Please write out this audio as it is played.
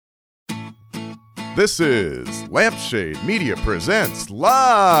This is Lampshade Media Presents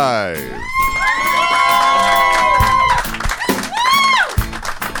Live.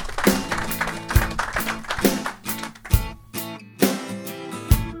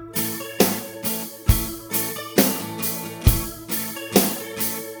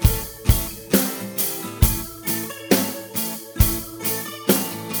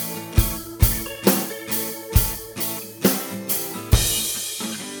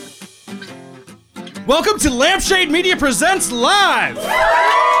 Welcome to Lampshade Media Presents Live! All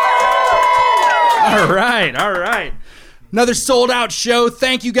right. Another sold out show.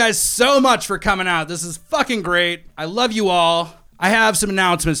 Thank you guys so much for coming out. This is fucking great. I love you all. I have some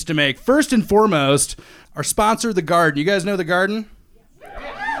announcements to make. First and foremost, our sponsor, The Garden. You guys know The Garden?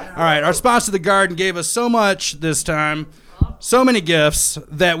 All right, our sponsor, The Garden, gave us so much this time, so many gifts,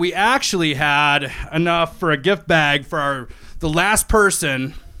 that we actually had enough for a gift bag for the last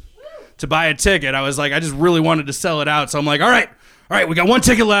person to buy a ticket. I was like, I just really wanted to sell it out. So I'm like, all right, we got one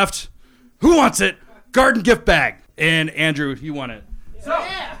ticket left. Who wants it? Garden gift bag. And Andrew, you want it. So,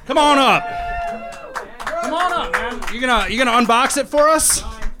 come on up. Come on up, man. You gonna unbox it for us?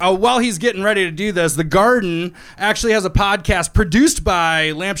 While he's getting ready to do this, The Garden actually has a podcast produced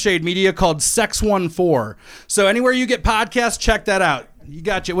by Lampshade Media called Sex 14. So anywhere you get podcasts, check that out.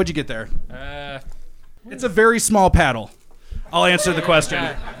 What'd you get there? It's a very small paddle. I'll answer the question.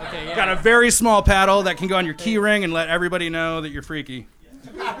 Okay, yeah. Got a very small paddle that can go on your key ring and let everybody know that you're freaky.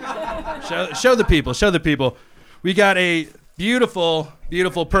 Show the people. We got a beautiful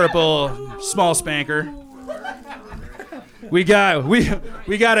purple small spanker. We got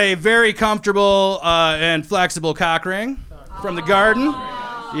a very comfortable and flexible cock ring from The Garden.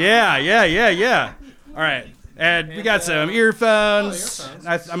 Yeah. All right. And we got some earphones.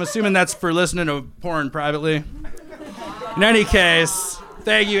 I'm assuming that's for listening to porn privately. In any case,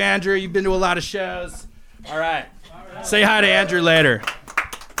 thank you, Andrew. You've been to a lot of shows. All right. Say hi to Andrew later.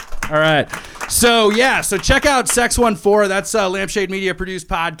 All right. So check out Sex 14. That's a Lampshade Media produced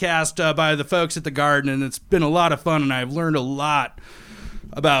podcast by the folks at The Garden, and it's been a lot of fun, and I've learned a lot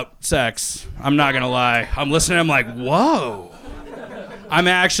about sex. I'm not going to lie. I'm listening. I'm like, whoa. I'm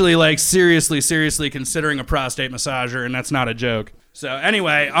actually like seriously considering a prostate massager, and that's not a joke. So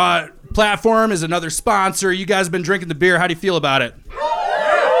anyway, Platform is another sponsor. You guys have been drinking the beer. How do you feel about it?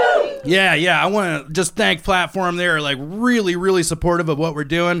 Yeah. I want to just thank Platform. They're like really supportive of what we're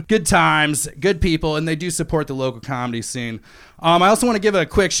doing. Good times, good people, and they do support the local comedy scene. I also want to give a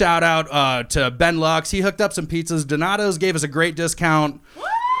quick shout out to Ben Lux. He hooked up some pizzas. Donato's gave us a great discount.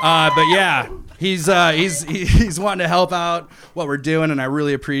 But yeah, he's wanting to help out what we're doing, and I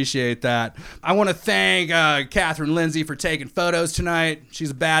really appreciate that. I want to thank Catherine Lindsay for taking photos tonight.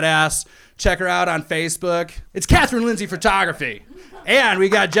 She's a badass. Check her out on Facebook. It's Catherine Lindsay Photography. And we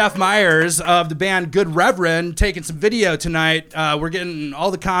got Jeff Myers of the band Good Reverend taking some video tonight. We're getting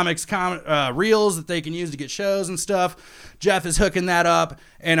all the comics reels that they can use to get shows and stuff. Jeff is hooking that up,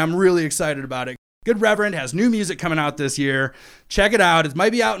 and I'm really excited about it. Good Reverend has new music coming out this year. Check it out. It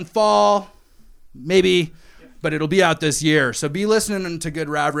might be out in fall, maybe, but it'll be out this year. So be listening to Good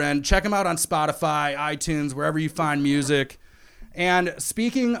Reverend. Check them out on Spotify, iTunes, wherever you find music. And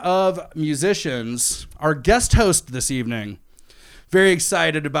speaking of musicians, our guest host this evening, very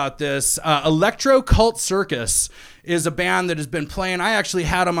excited about this. Electro Cult Circus is a band that has been playing. I actually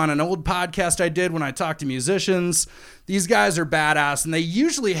had them on an old podcast I did when I talked to musicians. These guys are badass, and they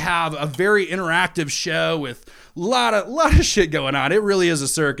usually have a very interactive show with a lot of shit going on. It really is a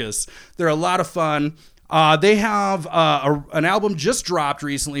circus. They're a lot of fun. They have an album just dropped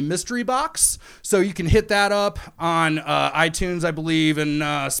recently, Mystery Box. So you can hit that up on iTunes, I believe, and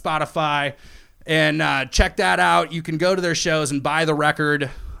Spotify. And check that out. You can go to their shows and buy the record.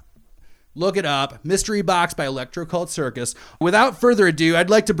 Look it up. Mystery Box by Electro Cult Circus. Without further ado, I'd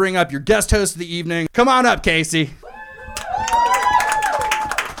like to bring up your guest host of the evening. Come on up, Casey.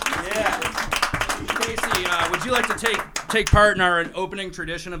 Yeah. Casey, would you like to take part in our opening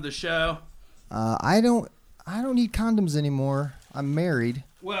tradition of the show? I don't need condoms anymore. I'm married.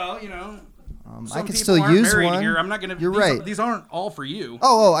 Well, you know, I can still use one. Here. I'm not gonna. You're right. These aren't all for you.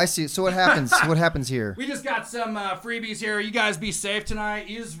 Oh, I see. So what happens? What happens here? We just got some freebies here. You guys be safe tonight.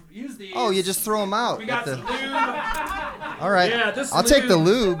 Use these. Oh, you just throw them out. We got some lube. All right. Yeah, I'll take the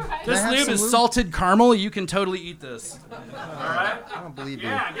lube. This lube is salted caramel. You can totally eat this. All right. I don't believe you.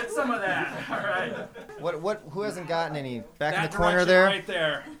 Yeah, get some of that. All right. What? Who hasn't gotten any? Back in the corner there. Right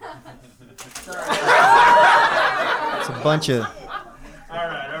there. It's a bunch of. All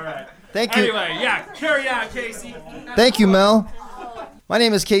right. Thank you. Anyway, yeah, carry on, Casey. Thank you, Mel. My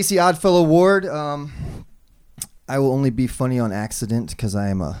name is Casey Oddfellow Ward. I will only be funny on accident because I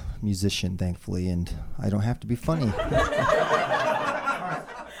am a musician, thankfully, and I don't have to be funny.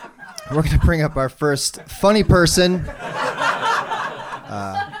 We're going to bring up our first funny person.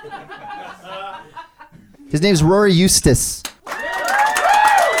 His name's Rory Eustace.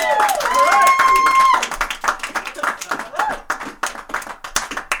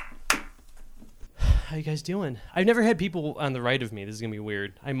 How you guys doing? I've never had people on the right of me. This is going to be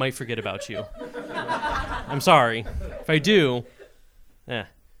weird. I might forget about you. I'm sorry. If I do, A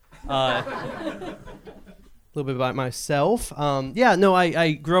little bit about myself.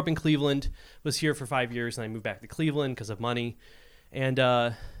 I grew up in Cleveland, was here for 5 years, and I moved back to Cleveland because of money. And,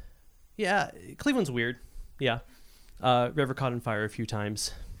 Cleveland's weird. Yeah. River caught on fire a few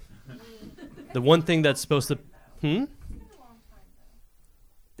times. The one thing that's supposed to...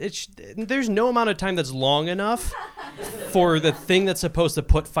 There's no amount of time that's long enough for the thing that's supposed to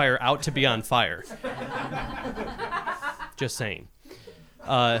put fire out to be on fire. Just saying.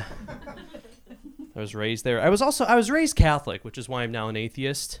 I was raised there. I was raised Catholic, which is why I'm now an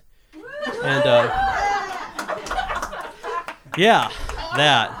atheist. And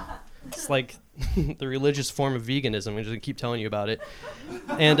that. It's like the religious form of veganism. I'm just gonna keep telling you about it.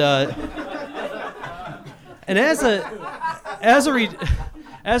 And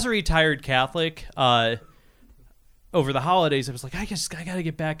as a retired Catholic, over the holidays, I was like, I gotta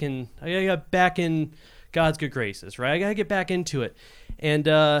get back in God's good graces, right? I gotta get back into it. And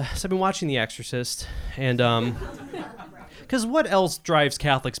so I've been watching The Exorcist, and because what else drives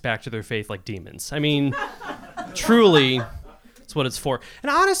Catholics back to their faith like demons? I mean, truly, that's what it's for.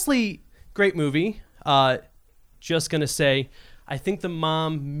 And honestly, great movie. Just gonna say, I think the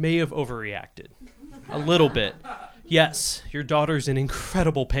mom may have overreacted a little bit. Yes, your daughter's in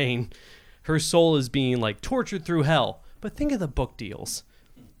incredible pain. Her soul is being tortured through hell. But think of the book deals.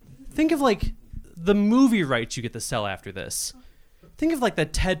 Think of the movie rights you get to sell after this. Think of the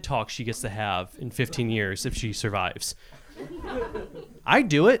TED Talk she gets to have in 15 years if she survives. I'd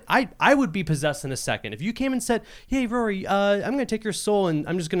do it. I would be possessed in a second. If you came and said, hey, Rory, I'm going to take your soul and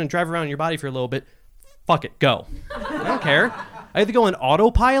I'm just going to drive around in your body for a little bit. Fuck it, go. I don't care. I have to go on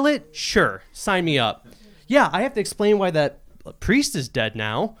autopilot? Sure, sign me up. Yeah, I have to explain why that priest is dead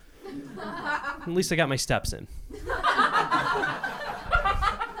now. At least I got my steps in.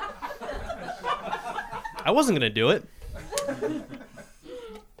 I wasn't going to do it.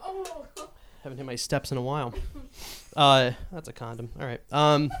 Haven't hit my steps in a while. That's a condom. All right.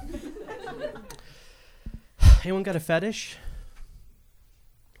 Anyone got a fetish?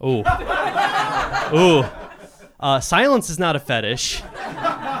 Ooh. Silence is not a fetish.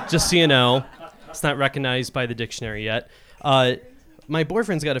 Just so you know. It's not recognized by the dictionary yet. My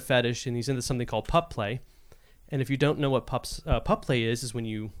boyfriend's got a fetish, and he's into something called pup play. And if you don't know what pup play is when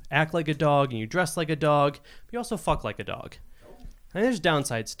you act like a dog and you dress like a dog, but you also fuck like a dog. And there's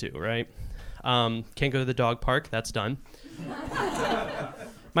downsides too, right? Can't go to the dog park. That's done.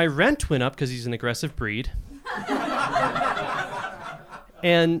 My rent went up because he's an aggressive breed.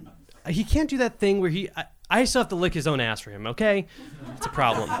 And he can't do that thing where I still have to lick his own ass for him, okay? It's a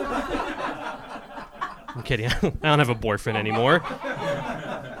problem. I'm kidding. I don't have a boyfriend anymore.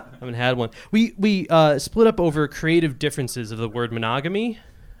 I haven't had one. We split up over creative differences of the word monogamy.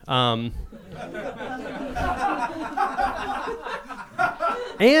 And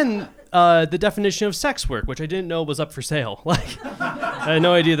the definition of sex work, which I didn't know was up for sale. I had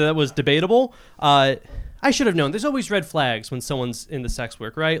no idea that was debatable. I should have known. There's always red flags when someone's into sex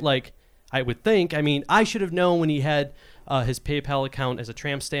work, right? I would think. I mean, I should have known when he had his PayPal account as a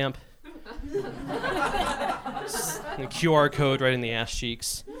tramp stamp. The QR code right in the ass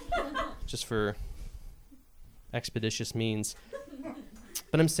cheeks, just for expeditious means.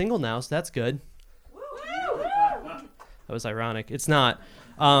 But I'm single now, so that's good. That was ironic. It's not.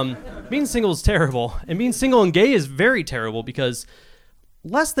 Being single is terrible, and being single and gay is very terrible because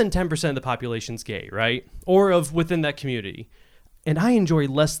less than 10% of the population's gay, right? Or of within that community. And I enjoy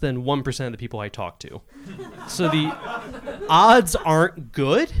less than 1% of the people I talk to. So the odds aren't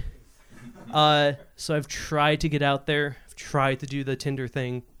good. So I've tried to get out there. I've tried to do the Tinder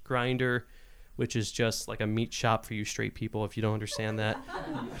thing, Grindr, which is just like a meat shop for you straight people if you don't understand that.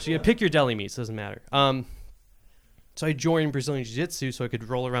 So you pick your deli meats, doesn't matter. So I joined Brazilian Jiu-Jitsu so I could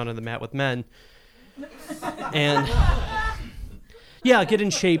roll around on the mat with men. And yeah, get in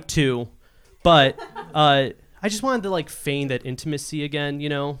shape too. But I just wanted to feign that intimacy again,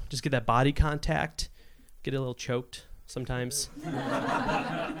 just get that body contact, get a little choked sometimes.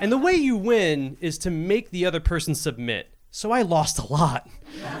 And the way you win is to make the other person submit. So I lost a lot.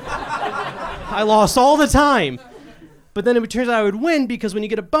 I lost all the time. But then it turns out I would win because when you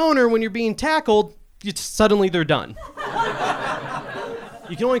get a boner when you're being tackled, suddenly they're done.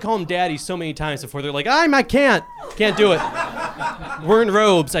 You can only call them daddy so many times before they're like, I can't do it. We're in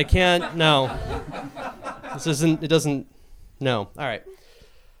robes. I can't. No. It doesn't. No. All right.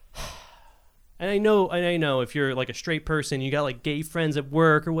 And I know if you're like a straight person, you got like gay friends at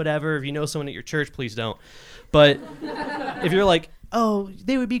work or whatever, if you know someone at your church, please don't. But if you're like, oh,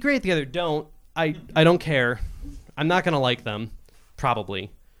 they would be great together, don't. I don't care. I'm not going to like them,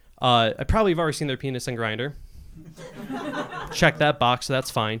 probably. I probably have already seen their penis and Grindr. Check that box, so that's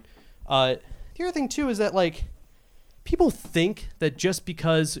fine. The other thing, too, is that, like, people think that just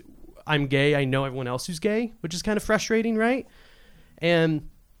because I'm gay, I know everyone else who's gay, which is kind of frustrating, right? And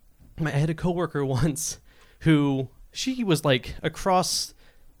I had a coworker once who, she was, like, across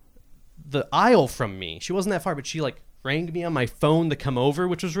the aisle from me. She wasn't that far, but she, like, rang me on my phone to come over,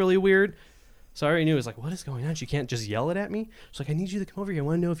 which was really weird. So I already knew. It was like, what is going on? She can't just yell it at me. She's like, I need you to come over here. I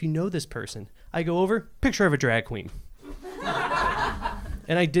want to know if you know this person. I go over, picture of a drag queen.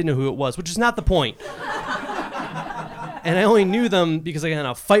 And I didn't know who it was, which is not the point. And I only knew them because I got in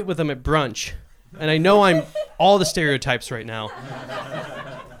a fight with them at brunch. And I know I'm all the stereotypes right now.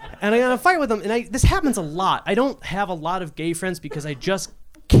 And I got in a fight with them, and this happens a lot. I don't have a lot of gay friends because I just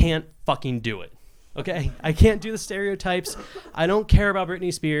can't fucking do it. Okay? I can't do the stereotypes. I don't care about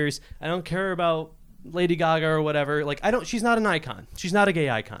Britney Spears. I don't care about Lady Gaga or whatever. Like, she's not an icon. She's not a gay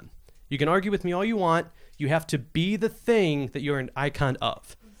icon. You can argue with me all you want. You have to be the thing that you're an icon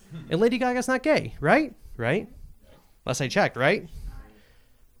of. And Lady Gaga's not gay, right? Right? Unless I checked, right?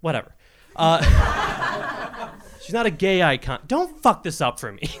 Whatever. She's not a gay icon. Don't fuck this up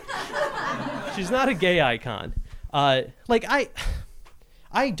for me. She's not a gay icon.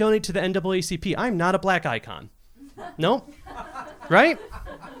 I donate to the NAACP. I'm not a black icon. Nope. Right?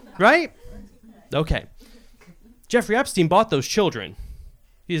 Right? Okay. Jeffrey Epstein bought those children.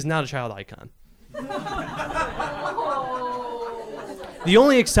 He is not a child icon. The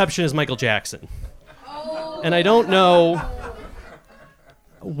only exception is Michael Jackson. And I don't know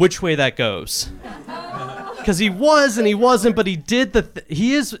which way that goes. Because he was and he wasn't, but he did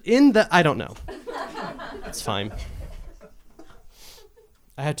he is in the, I don't know. It's fine.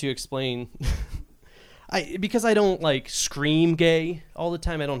 I had to explain, because I don't like scream gay all the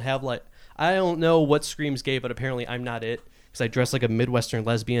time. I don't know what screams gay, but apparently I'm not it because I dress like a Midwestern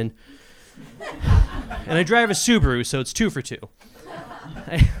lesbian. And I drive a Subaru, so it's 2 for 2.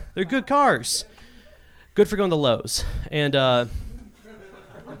 They're good cars. Good for going to Lowe's. And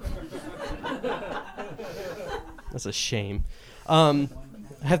that's a shame. I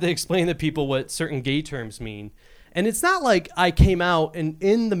have to explain to people what certain gay terms mean. And it's not like I came out and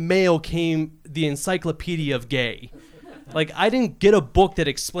in the mail came the encyclopedia of gay. Like, I didn't get a book that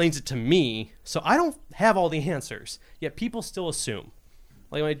explains it to me, so I don't have all the answers. Yet people still assume.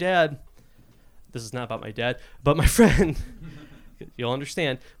 Like my dad, this is not about my dad, but my friend, you'll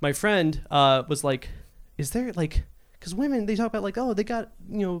understand, my friend was like, is there like, because women, they talk about like, oh, they got,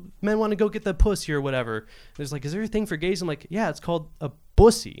 men want to go get the pussy or whatever. There's like, is there a thing for gays? I'm like, yeah, it's called a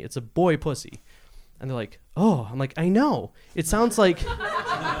bussy. It's a boy pussy. And they're like, oh, I'm like, I know. It sounds like,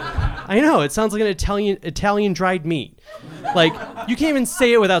 it sounds like an Italian dried meat. Like, you can't even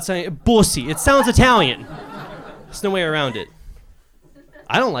say it without saying bussy. It sounds Italian. There's no way around it.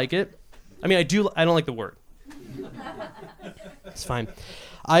 I don't like it. I mean, I don't like the word. It's fine.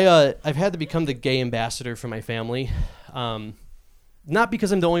 I've had to become the gay ambassador for my family. Not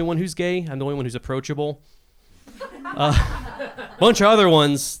because I'm the only one who's gay. I'm the only one who's approachable. Bunch of other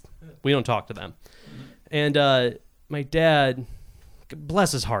ones, we don't talk to them. And my dad,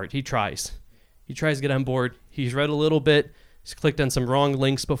 bless his heart, he tries. He tries to get on board. He's read a little bit. He's clicked on some wrong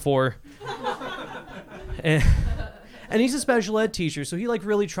links before. And he's a special ed teacher, so he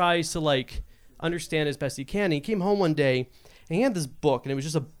really tries to understand as best he can. And he came home one day and he had this book, and it was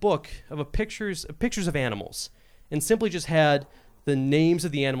just a book of pictures of animals, and simply just had the names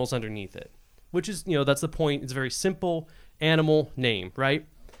of the animals underneath it, which is, that's the point. It's a very simple animal name, right?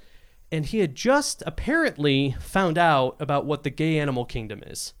 And he had just apparently found out about what the gay animal kingdom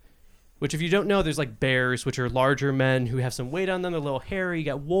is, which, if you don't know, there's bears, which are larger men who have some weight on them. They're a little hairy. You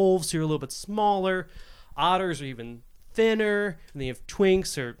got wolves who are a little bit smaller. Otters are even thinner. And then you have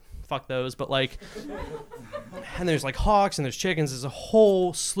twinks, or fuck those, but and there's hawks and there's chickens. There's a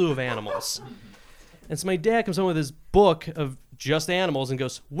whole slew of animals. And so my dad comes home with his book of just animals and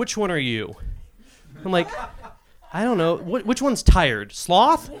goes, which one are you? I'm like, I don't know. Which one's tired?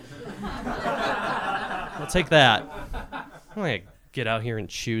 Sloth? I'll take that. I'm not going to get out here and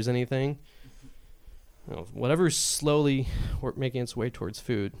choose anything. Whatever's slowly making its way towards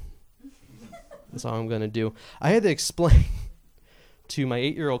food. That's all I'm going to do. I had to explain to my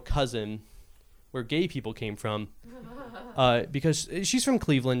 8-year-old cousin where gay people came from, because she's from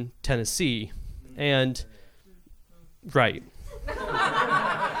Cleveland, Tennessee, and right.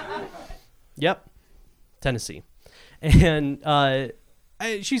 Yep, Tennessee, and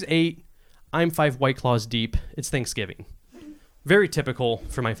she's 8. I'm 5 White Claws deep. It's Thanksgiving. Very typical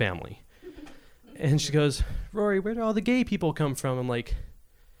for my family. And she goes, Rory, where do all the gay people come from? I'm like,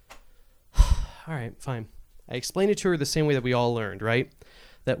 all right, fine. I explained it to her the same way that we all learned, right?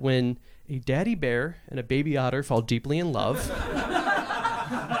 That when a daddy bear and a baby otter fall deeply in love,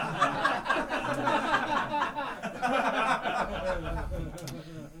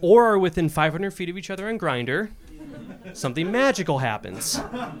 or are within 500 feet of each other on Grindr, something magical happens.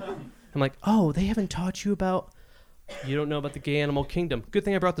 I'm like, oh, they haven't taught you about... You don't know about the gay animal kingdom. Good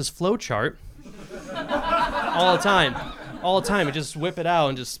thing I brought this flow chart. All the time. I just whip it out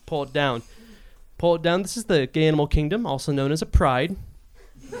and just pull it down. Pull it down. This is the gay animal kingdom, also known as a pride.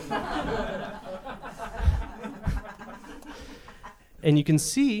 And you can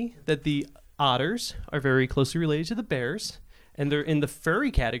see that the otters are very closely related to the bears, and they're in the furry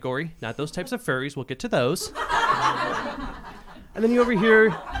category, not those types of furries. We'll get to those. And then you over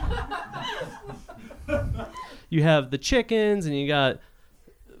here, you have the chickens, and you got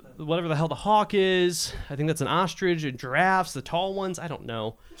whatever the hell the hawk is. I think that's an ostrich, and giraffes, the tall ones. I don't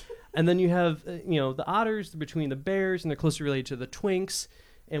know. And then you have, the otters between the bears, and they're closely related to the twinks.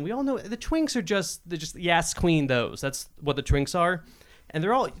 And we all know the twinks are they're just Yas Queen those. That's what the twinks are. And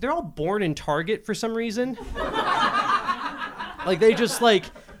they're all born in Target for some reason. Like they just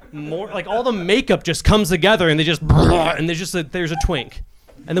more like all the makeup just comes together and they just and there's a twink.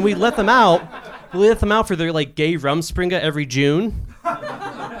 And then we let them out. We let them out for their gay Rumspringa every June.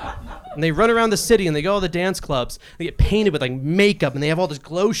 And they run around the city and they go to the dance clubs. They get painted with makeup and they have all this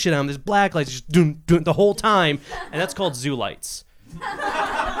glow shit on them. There's black lights just doing the whole time. And that's called zoo lights.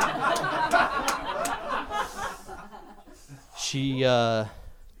 She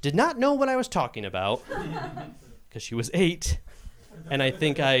did not know what I was talking about because she was 8. And I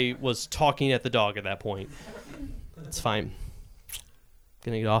think I was talking at the dog at that point. It's fine.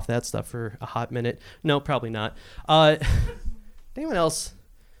 Gonna get off that stuff for a hot minute. No, probably not. Anyone else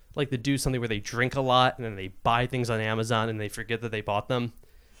like to do something where they drink a lot and then they buy things on Amazon and they forget that they bought them?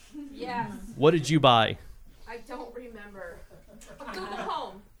 Yes. What did you buy? I don't remember. A Google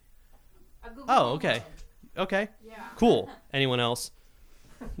Home. Oh, okay. Okay. Yeah. Cool. Anyone else?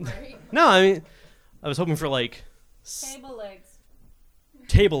 Right? No, I mean, I was hoping for Table legs.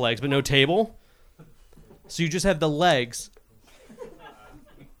 table legs, but no table. So you just have the legs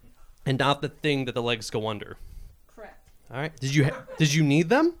and not the thing that the legs go under. Correct. All right. Did you need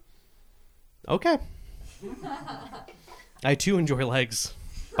them? Okay. I too enjoy legs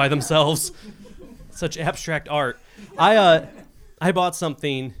by themselves. Such abstract art. I bought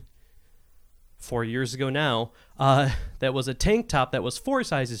something 4 years ago now that was a tank top that was 4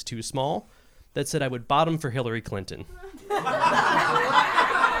 sizes too small that said I would bottom for Hillary Clinton.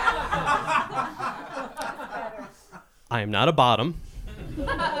 I am not a bottom.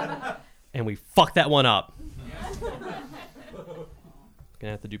 And we fucked that one up.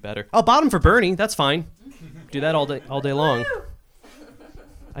 Gonna have to do better. I'll bottom for Bernie. That's fine. Do that all day long.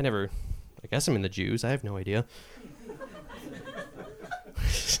 I guess I'm in the Jews. I have no idea.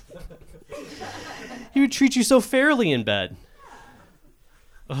 He would treat you so fairly in bed.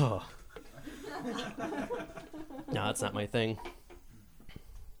 Ugh. No, that's not my thing.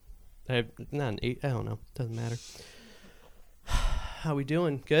 Not an 8. I don't know. Doesn't matter. How we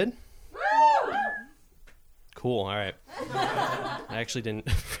doing? Good? Cool. All right. I actually didn't.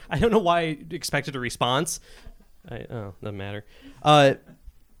 I don't know why I expected a response. Doesn't matter.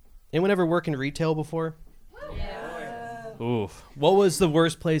 Anyone ever work in retail before? Yeah. Oof. What was the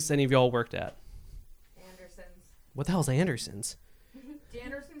worst place any of y'all worked at? Anderson's. What the hell's Anderson's? The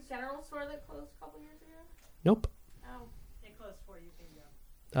Anderson's General Store that closed a couple years ago? Nope. Oh. It closed 4 years ago.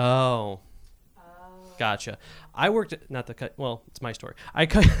 Oh. Oh. Gotcha. I worked at, not the cut, well, it's my story. I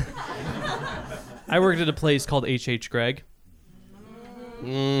worked at a place called H.H. Gregg.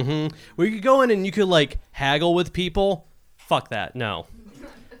 Mm-hmm. Where you could go in and you could haggle with people. Fuck that. No,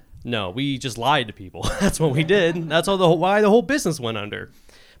 we just lied to people. That's what we did. That's why the whole business went under.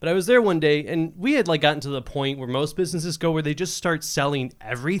 But I was there one day and we had gotten to the point where most businesses go where they just start selling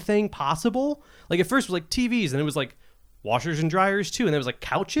everything possible. At first it was TVs and it was washers and dryers too. And there was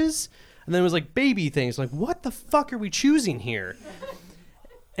couches and then it was baby things. What the fuck are we choosing here?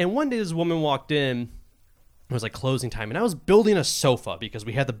 And one day this woman walked in. It was closing time, and I was building a sofa because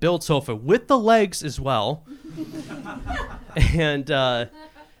we had the build sofa with the legs as well. And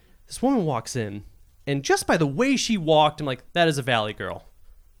this woman walks in, and just by the way she walked, I'm like, that is a Valley girl.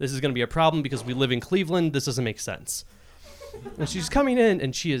 This is going to be a problem because we live in Cleveland. This doesn't make sense. And she's coming in,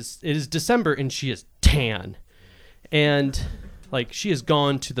 and it is December, and she is tan. And, like, she has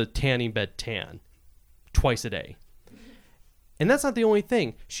gone to the tanning bed tan twice a day. And that's not the only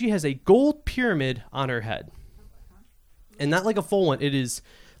thing. She has a gold pyramid on her head. And not like a full one. It is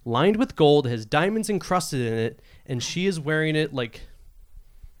lined with gold, has diamonds encrusted in it, and she is wearing it like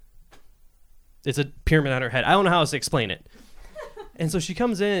it's a pyramid on her head. I don't know how else to explain it. And so she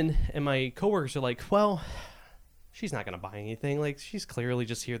comes in, and my coworkers are like, well, she's not going to buy anything. Like, she's clearly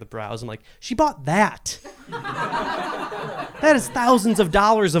just here to browse. I'm like, she bought that. That is thousands of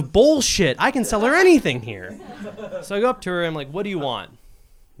dollars of bullshit. I can sell her anything here. So I go up to her, and I'm like, what do you want,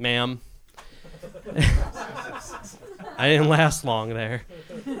 ma'am? I didn't last long there.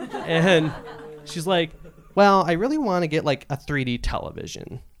 And she's like, well, I really want to get like a 3D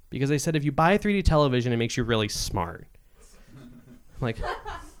television because they said if you buy a 3D television, it makes you really smart. I'm like,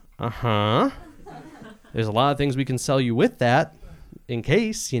 uh-huh. There's a lot of things we can sell you with that in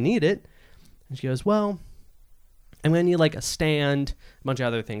case you need it. And she goes, well, I'm going to need like a stand, a bunch of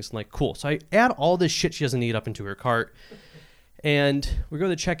other things. I'm like, cool. So I add all this shit she doesn't need up into her cart. And we go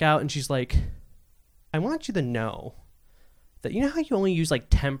to checkout, and she's like, I want you to know that you know how you only use like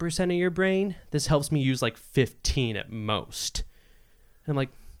 10% of your brain? This helps me use like 15 at most. And I'm like,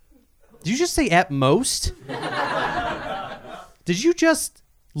 did you just say at most? Did you just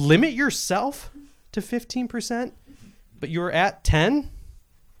limit yourself to 15%? But you were at 10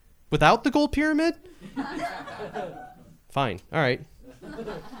 without the gold pyramid? Fine. All right.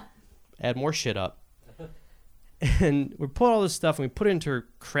 Add more shit up. And we put all this stuff and we put it into her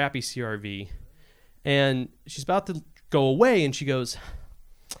crappy CRV. And she's about to go away, and she goes,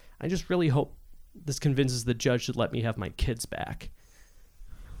 I just really hope this convinces the judge to let me have my kids back.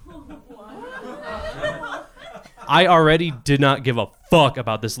 I already did not give a fuck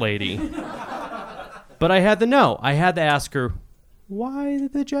about this lady. But I had to know. I had to ask her, why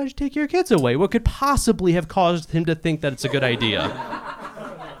did the judge take your kids away? What could possibly have caused him to think that it's a good idea?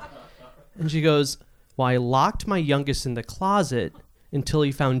 And she goes, well, I locked my youngest in the closet until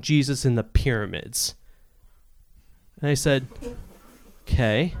he found Jesus in the pyramids. And I said,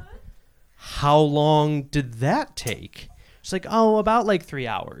 okay, how long did that take? She's like, oh, about like 3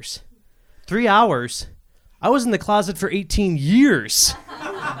 hours. 3 hours? I was in the closet for 18 years.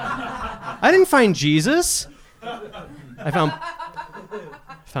 I didn't find Jesus. I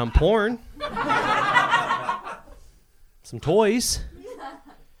found porn, some toys,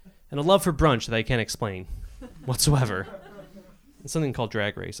 and a love for brunch that I can't explain whatsoever. And something called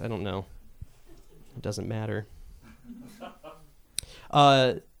Drag Race. I don't know. It doesn't matter.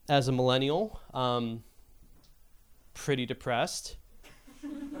 As a millennial, pretty depressed.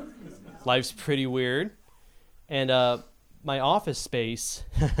 Life's pretty weird. And my office space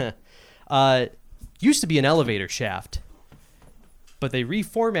used to be an elevator shaft. But they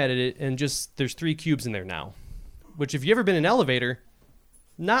reformatted it, and just there's 3 cubes in there now. Which, if you've ever been in an elevator,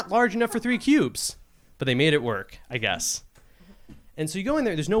 not large enough for 3 cubes. But they made it work, I guess. And so you go in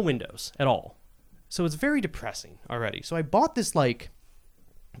there, there's no windows at all. So it's very depressing already. So I bought this, like,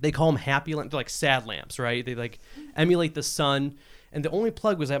 they call them happy lamps. They're like sad lamps, right? They, like, emulate the sun. And the only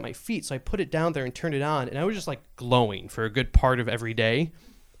plug was at my feet, so I put it down there and turned it on. And I was just, like, glowing for a good part of every day.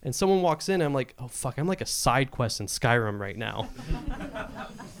 And someone walks in, and I'm like, oh, fuck, I'm like a side quest in Skyrim right now.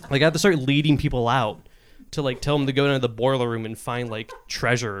 Like, I have to start leading people out to, like, tell them to go down to the boiler room and find, like,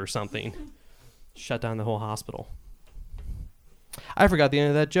 treasure or something. Shut down the whole hospital. I forgot the end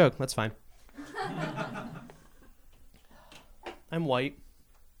of that joke. That's fine. I'm white.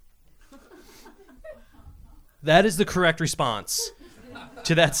 That is the correct response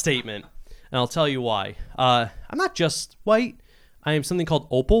to that statement. And I'll tell you why. I'm not just white. I am something called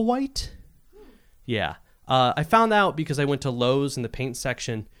opal white. Yeah. I found out because I went to Lowe's in the paint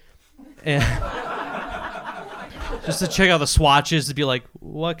section. And just to check out the swatches to be like,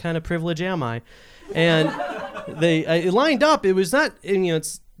 what kind of privilege am I? And it lined up. It was not, and, you know,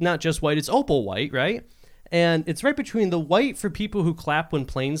 it's not just white. It's opal white, right? And it's right between the white for people who clap when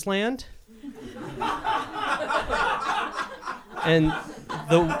planes land and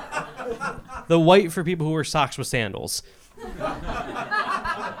the white for people who wear socks with sandals.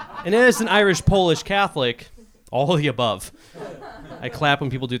 And as an Irish, Polish Catholic, all of the above. I clap when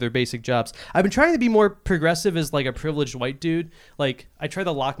people do their basic jobs. I've been trying to be more progressive as, like, a privileged white dude. Like, I try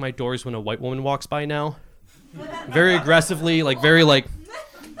to lock my doors when a white woman walks by now. Very aggressively, like, very, like,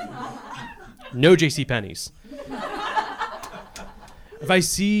 no JCPenney's. If I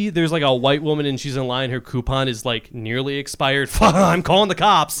see there's, like, a white woman and she's in line, her coupon is, like, nearly expired, I'm calling the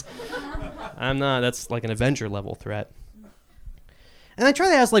cops. I'm not. That's like an Avenger level threat. And I try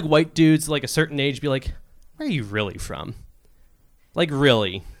to ask like white dudes like a certain age, be like, where are you really from? Like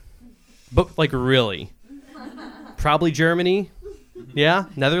really? But like really? Probably Germany? Yeah?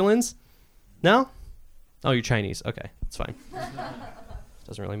 Netherlands? No? Oh, you're Chinese. Okay, it's fine.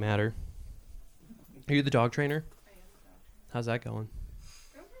 Doesn't really matter. Are you the dog trainer? I am the dog. How's that going?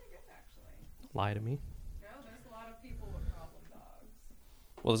 Going pretty good, actually. Lie to me. No, there's a lot of people with problem dogs.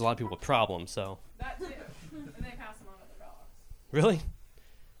 Well, there's a lot of people with problems, so. That too. And they pass them on to their dogs. Really?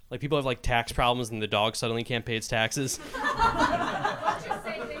 Like people have like tax problems and the dog suddenly can't pay its taxes? Let's just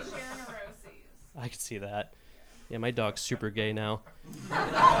say they share neuroses. I could see that. Yeah, my dog's super gay now.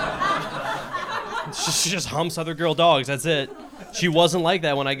 She just humps other girl dogs, that's it. She wasn't like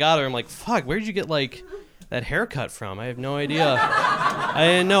that when I got her. I'm like, fuck, where'd you get like that haircut from? I have no idea. I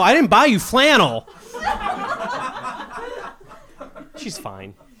didn't know. I didn't buy you flannel. She's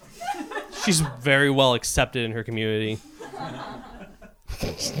fine. She's very well accepted in her community.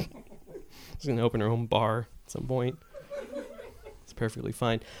 She's gonna open her own bar at some point. It's perfectly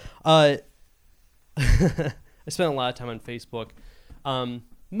fine. I spent a lot of time on Facebook,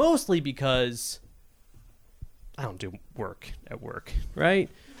 mostly because I don't do work at work, right?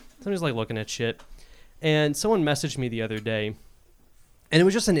 So I'm just like looking at shit. And someone messaged me the other day, and it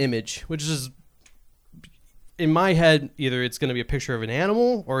was just an image, which is, in my head, either it's going to be a picture of an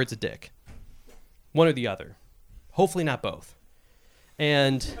animal or it's a dick. One or the other. Hopefully not both.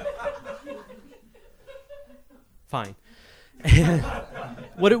 And fine. And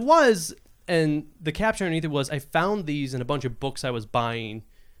what it was, and the caption underneath it was, I found these in a bunch of books I was buying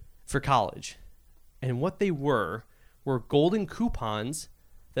for college. And what they were golden coupons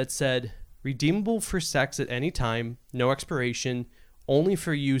that said, redeemable for sex at any time, no expiration, only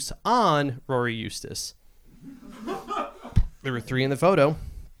for use on Rory Eustace. There were 3 in the photo.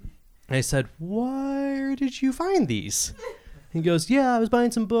 And I said, where did you find these? He goes, yeah, I was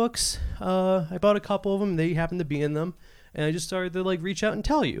buying some books. I bought a couple of them. They happened to be in them. And I just started to like reach out and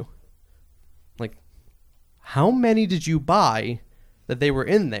tell you. Like, how many did you buy that they were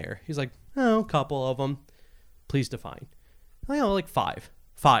in there? He's like, oh, a couple of them. Please define. I know, like 5.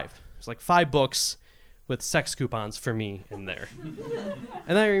 5. There's like 5 books with sex coupons for me in there.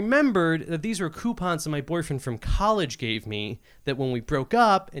 And I remembered that these were coupons that my boyfriend from college gave me, that when we broke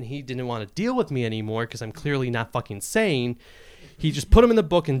up and he didn't want to deal with me anymore because I'm clearly not fucking sane, he just put them in the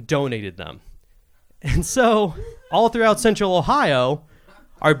book and donated them. And so all throughout Central Ohio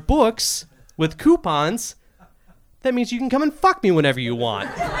are books with coupons. That means you can come and fuck me whenever you want.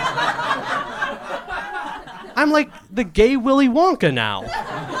 I'm like the gay Willy Wonka now.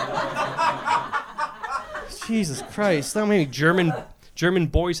 Jesus Christ. How many German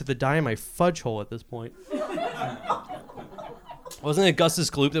boys have to die in my fudge hole at this point? Wasn't it Augustus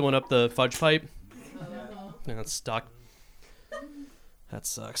Gloop that went up the fudge pipe? Yeah, it's stuck. That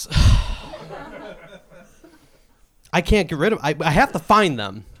sucks. I can't get rid of I have to find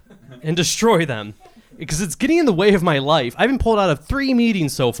them and destroy them because it's getting in the way of my life. I've been pulled out of 3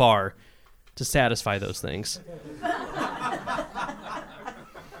 meetings so far to satisfy those things.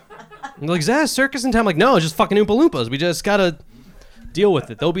 I'm like, is that a circus in town? I'm like, no, it's just fucking Oompa Loompas. We just gotta deal with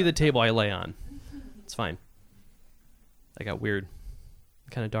it. They'll be the table I lay on. It's fine. I got weird.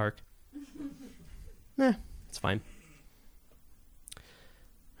 Kind of dark. It's fine.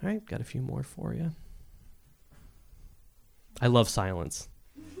 All right, got a few more for you. I love silence.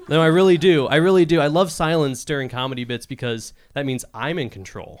 No, I really do. I really do. I love silence during comedy bits because that means I'm in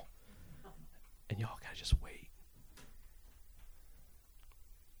control. And y'all gotta just wait.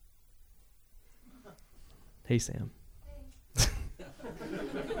 Hey, Sam.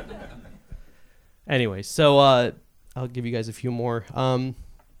 Anyway, so I'll give you guys a few more. I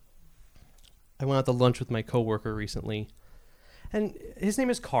went out to lunch with my coworker recently, and his name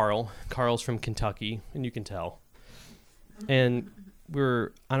is Carl. Carl's from Kentucky, and you can tell. And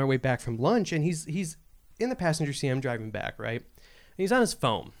we're on our way back from lunch, and he's in the passenger seat. I'm driving back, right? And he's on his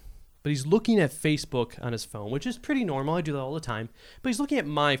phone, but he's looking at Facebook on his phone, which is pretty normal. I do that all the time. But he's looking at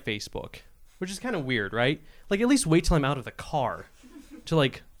my Facebook, which is kind of weird, right? Like, at least wait till I'm out of the car to,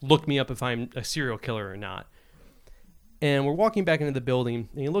 like, look me up if I'm a serial killer or not. And we're walking back into the building,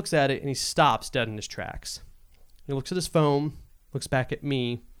 and he looks at it, and he stops dead in his tracks. He looks at his phone, looks back at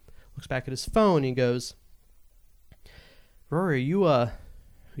me, looks back at his phone, and he goes, Rory, are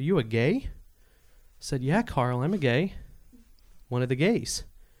you a gay? I said, yeah, Carl, I'm a gay. One of the gays.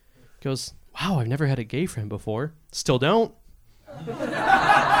 He goes, wow, I've never had a gay friend before. Still don't.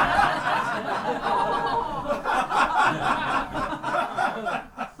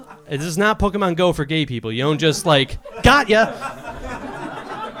 This is not Pokemon Go for gay people. You don't just like, got ya.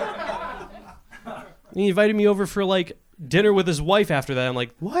 He invited me over for like dinner with his wife after that. I'm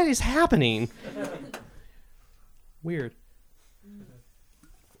like, what is happening? Weird.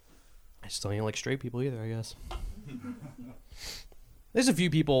 I just don't even like straight people either, I guess. There's a few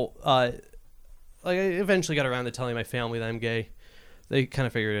people, like I eventually got around to telling my family that I'm gay. They kind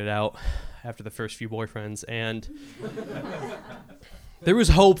of figured it out after the first few boyfriends, and there was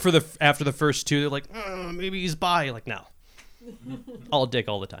hope for after the first two. They're like, maybe he's bi. Like, no. All dick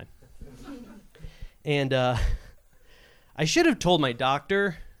all the time. And I should have told my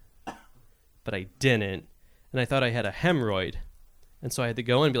doctor, but I didn't. And I thought I had a hemorrhoid. And so I had to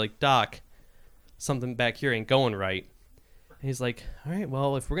go in and be like, Doc, something back here ain't going right. And he's like, all right,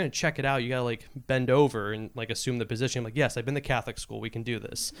 well, if we're going to check it out, you got to like bend over and like assume the position. I'm like, yes, I've been to Catholic school. We can do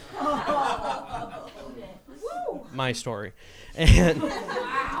this. My story. And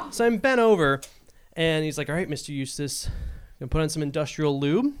so I'm bent over and he's like, all right, Mr. Eustace, I'm going to put on some industrial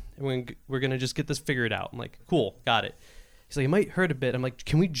lube and we're going to just get this figured out. I'm like, cool, got it. He's like, it might hurt a bit. I'm like,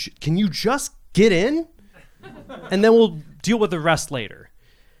 can you just get in? And then we'll deal with the rest later.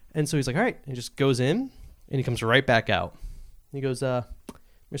 And so he's like, all right. And he just goes in and he comes right back out. And he goes,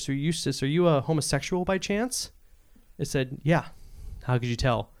 Mr. Eustace, are you a homosexual by chance? I said, yeah. How could you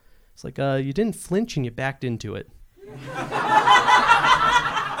tell? It's like, you didn't flinch and you backed into it.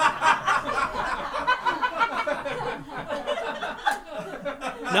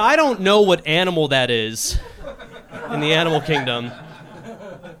 Now, I don't know what animal that is in the animal kingdom,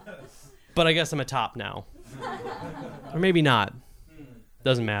 but I guess I'm a top now. Or maybe not.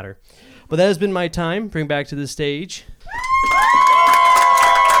 Doesn't matter. But that has been my time. Bring back to the stage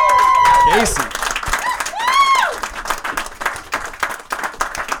Casey.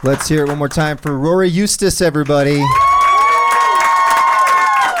 Let's hear it one more time for Rory Eustace, everybody.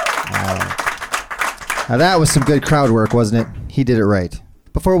 Now that was some good crowd work, wasn't it? He did it right.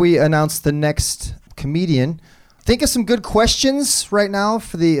 Before we announce the next comedian, think of some good questions right now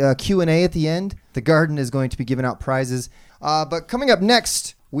for the Q&A at the end. The Garden is going to be giving out prizes. But coming up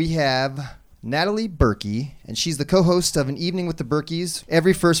next, we have Natalie Berkey, and she's the co-host of An Evening with the Berkeys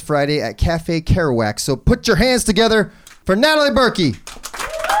every first Friday at Cafe Kerouac. So put your hands together for Natalie Berkey.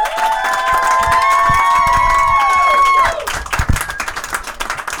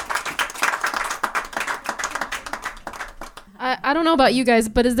 I don't know about you guys,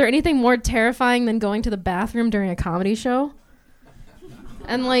 but is there anything more terrifying than going to the bathroom during a comedy show?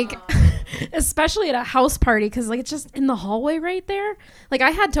 And like, especially at a house party, because like it's just in the hallway right there. Like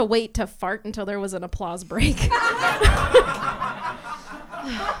I had to wait to fart until there was an applause break.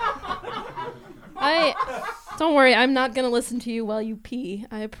 Don't worry, I'm not gonna listen to you while you pee.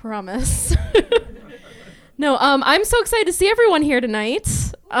 I promise. No, I'm so excited to see everyone here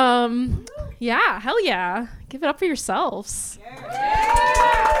tonight. Yeah, hell yeah. Give it up for yourselves.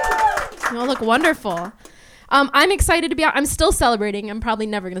 You all look wonderful. I'm excited to be out. I'm still celebrating. I'm probably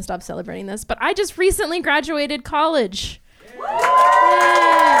never going to stop celebrating this, but I just recently graduated college.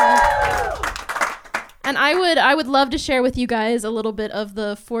 Yeah. And I would love to share with you guys a little bit of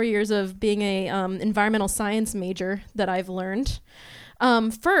the 4 years of being a environmental science major that I've learned.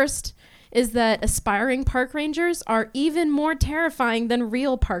 First is that aspiring park rangers are even more terrifying than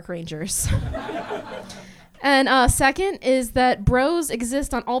real park rangers. And second is that bros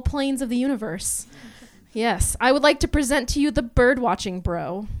exist on all planes of the universe. Yes, I would like to present to you the bird-watching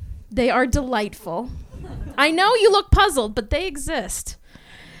bro. They are delightful. I know you look puzzled, but they exist.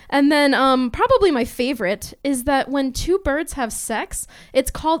 And then probably my favorite is that when two birds have sex,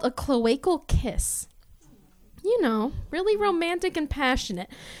 it's called a cloacal kiss. You know, really romantic and passionate.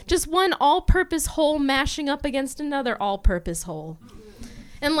 Just one all-purpose hole mashing up against another all-purpose hole.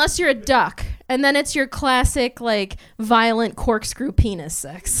 Unless you're a duck, and then it's your classic, like, violent corkscrew penis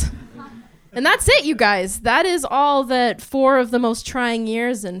sex. And that's it, you guys. That is all that 4 of the most trying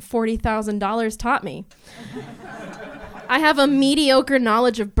years and $40,000 taught me. I have a mediocre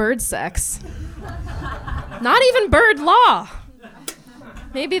knowledge of bird sex. Not even bird law.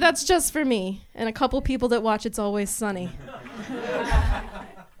 Maybe that's just for me and a couple people that watch It's Always Sunny.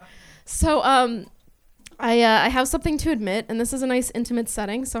 So I have something to admit, and this is a nice intimate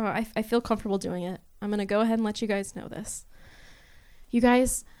setting, so I feel comfortable doing it. I'm going to go ahead and let you guys know this. You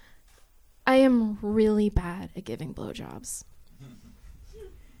guys, I am really bad at giving blowjobs.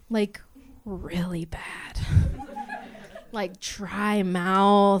 Like, really bad. Like, dry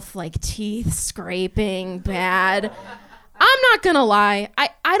mouth, like teeth scraping, bad. I'm not gonna lie,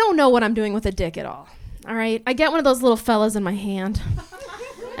 I don't know what I'm doing with a dick at all right? I get one of those little fellas in my hand,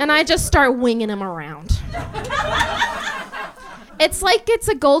 and I just start winging him around. It's like it's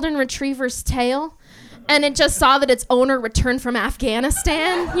a golden retriever's tail, and it just saw that its owner returned from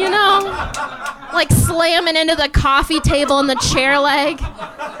Afghanistan, you know? like slamming into the coffee table and the chair leg.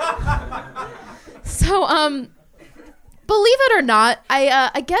 So, believe it or not,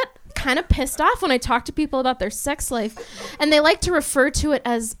 I get kind of pissed off when I talk to people about their sex life, and they like to refer to it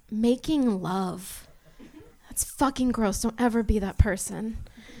as making love. That's fucking gross. Don't ever be that person.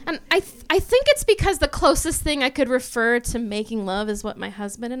 And I think it's because the closest thing I could refer to making love is what my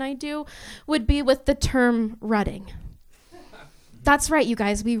husband and I do would be with the term rutting. That's right, you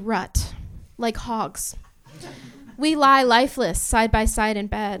guys. We rut like hogs. We lie lifeless side by side in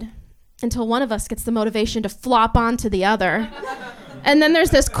bed until one of us gets the motivation to flop onto the other. And then there's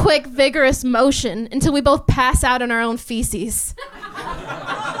this quick, vigorous motion until we both pass out in our own feces.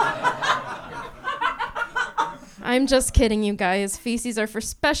 I'm just kidding, you guys. Feces are for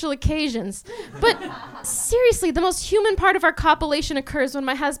special occasions. But seriously, the most human part of our copulation occurs when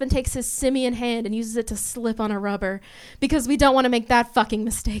my husband takes his simian hand and uses it to slip on a rubber, because we don't want to make that fucking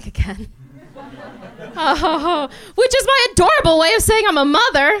mistake again. Oh, which is my adorable way of saying I'm a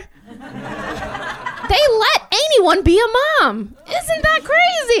mother. They let anyone be a mom. Isn't that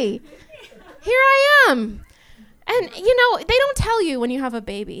crazy? Here I am. And, you know, they don't tell you when you have a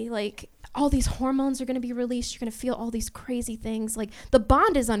baby, like, all these hormones are going to be released. You're going to feel all these crazy things. Like, the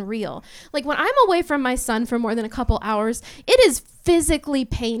bond is unreal. Like, when I'm away from my son for more than a couple hours, it is physically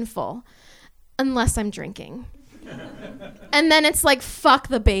painful, unless I'm drinking. And then it's like, fuck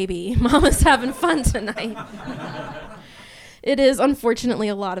the baby. Mama's having fun tonight. It is, unfortunately,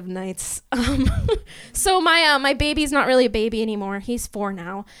 a lot of nights. So my baby's not really a baby anymore. He's 4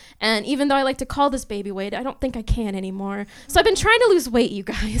 now. And even though I like to call this baby weight, I don't think I can anymore. So I've been trying to lose weight, you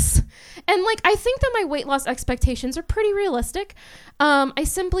guys. And, like, I think that my weight loss expectations are pretty realistic. I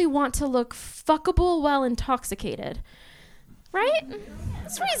simply want to look fuckable while intoxicated. Right?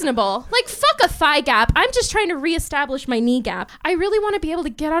 It's reasonable. Like, fuck a thigh gap. I'm just trying to reestablish my knee gap. I really want to be able to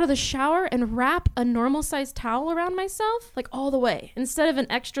get out of the shower and wrap a normal-sized towel around myself, like, all the way, instead of an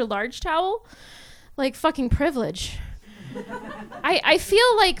extra large towel. Like, fucking privilege. I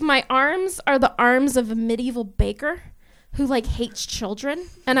feel like my arms are the arms of a medieval baker who, like, hates children,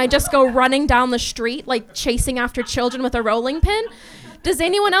 and I just go running down the street, like, chasing after children with a rolling pin. Does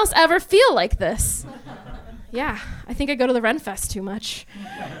anyone else ever feel like this? Yeah, I think I go to the Renfest too much.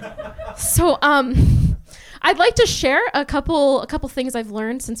 So, I'd like to share a couple things I've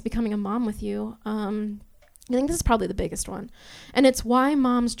learned since becoming a mom with you. I think this is probably the biggest one, and it's why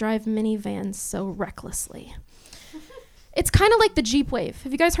moms drive minivans so recklessly. It's kind of like the Jeep Wave.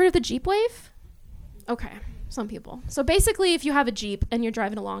 Have you guys heard of the Jeep Wave? Okay, some people. So basically, if you have a Jeep and you're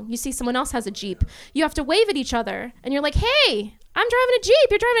driving along, you see someone else has a Jeep, you have to wave at each other, and you're like, hey, I'm driving a Jeep,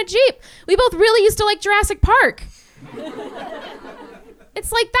 you're driving a Jeep. We both really used to like Jurassic Park.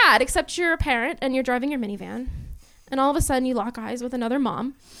 It's like that, except you're a parent and you're driving your minivan, and all of a sudden you lock eyes with another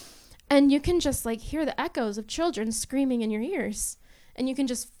mom, and you can just, like, hear the echoes of children screaming in your ears, and you can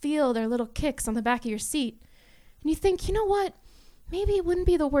just feel their little kicks on the back of your seat, and you think, you know what? Maybe it wouldn't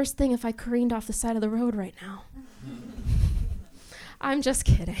be the worst thing if I careened off the side of the road right now. I'm just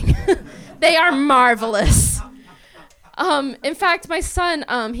kidding. They are marvelous. In fact, my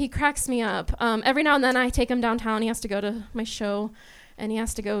son, he cracks me up. Every now and then I take him downtown. He has to go to my show, and he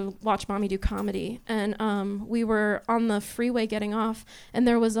has to go watch Mommy do comedy. And we were on the freeway getting off, and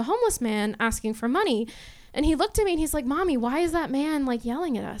there was a homeless man asking for money. And he looked at me, and he's like, Mommy, why is that man, like,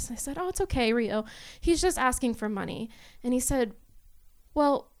 yelling at us? I said, oh, it's okay, Rio. He's just asking for money. And he said,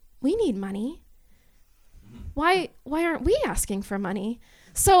 well, we need money. Why aren't we asking for money?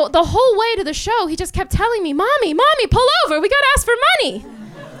 So the whole way to the show, he just kept telling me, Mommy, pull over. We got to ask for money.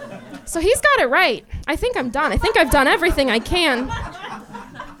 So he's got it right. I think I'm done. I think I've done everything I can.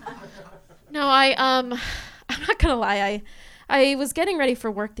 No, I'm not going to lie. I was getting ready for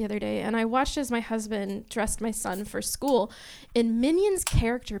work the other day, and I watched as my husband dressed my son for school in Minions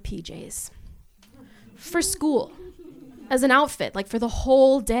character PJs. For school. As an outfit, like, for the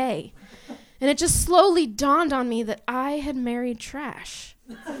whole day. And it just slowly dawned on me that I had married trash.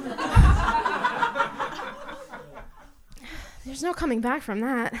 There's no coming back from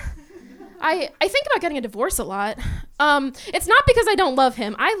that. I think about getting a divorce a lot. It's not because I don't love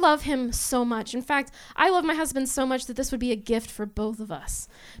him. I love him so much. In fact, I love my husband so much that this would be a gift for both of us.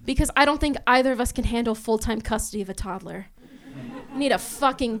 Because I don't think either of us can handle full-time custody of a toddler. Need a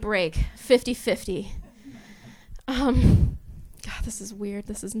fucking break. 50-50. God, this is weird.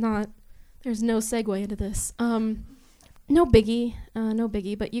 This is not... There's no segue into this. No biggie,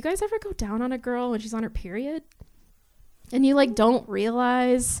 but you guys ever go down on a girl when she's on her period? And you, like, don't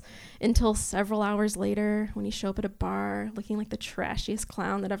realize until several hours later when you show up at a bar looking like the trashiest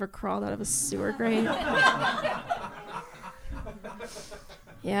clown that ever crawled out of a sewer grate?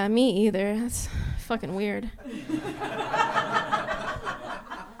 Yeah, me either. That's fucking weird.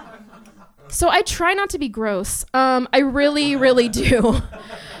 So I try not to be gross. I really, really do.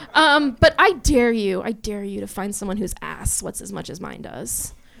 But I dare you to find someone whose ass sweats as much as mine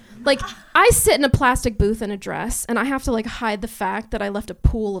does. Like, I sit in a plastic booth in a dress, and I have to, like, hide the fact that I left a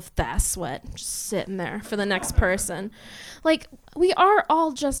pool of Thass sweat just sitting there for the next person. Like, we are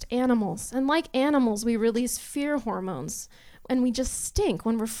all just animals, and like animals, we release fear hormones, and we just stink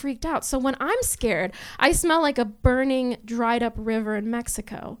when we're freaked out. So when I'm scared, I smell like a burning, dried-up river in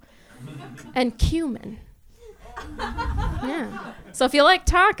Mexico, and cumin. Yeah. So if you like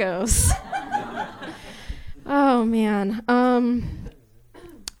tacos. Oh, man.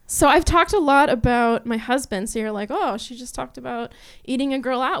 So I've talked a lot about my husband. So you're like, oh, she just talked about eating a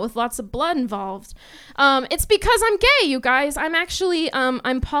girl out with lots of blood involved. It's because I'm gay, you guys. I'm actually,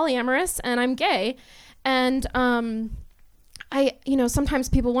 I'm polyamorous and I'm gay. And sometimes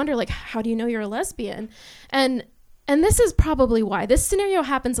people wonder, like, how do you know you're a lesbian? And this is probably why. This scenario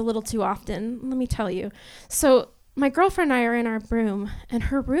happens a little too often. Let me tell you. So my girlfriend and I are in our room, and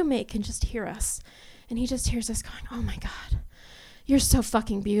her roommate can just hear us. And he just hears us going, oh, my God. You're so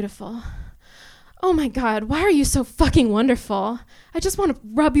fucking beautiful. Oh my God, why are you so fucking wonderful? I just want to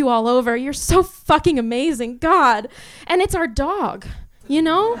rub you all over. You're so fucking amazing, God. And it's our dog, you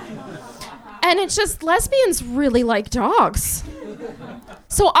know? And it's just, lesbians really like dogs.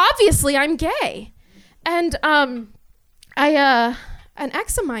 So obviously I'm gay. And an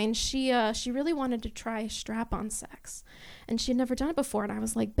ex of mine, she really wanted to try strap-on sex. And she'd never done it before. And I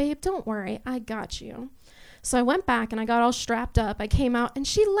was like, babe, don't worry, I got you. So I went back and I got all strapped up. I came out and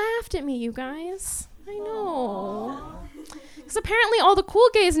she laughed at me, you guys. I know. Because apparently all the cool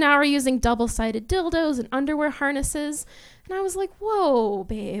gays now are using double-sided dildos and underwear harnesses. And I was like, whoa,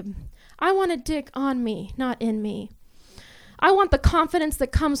 babe. I want a dick on me, not in me. I want the confidence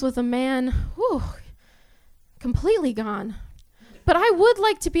that comes with a man. Whew, completely gone. But I would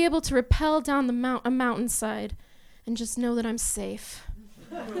like to be able to rappel down a mountainside and just know that I'm safe.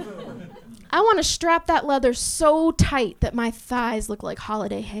 I want to strap that leather so tight that my thighs look like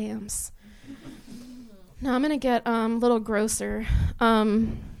holiday hams. Now I'm going to get a little grosser.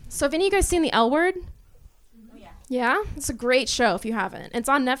 So have any of you guys seen The L Word? Oh, yeah. Yeah? It's a great show if you haven't. It's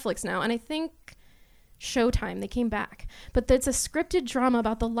on Netflix now, and I think Showtime, they came back. But it's a scripted drama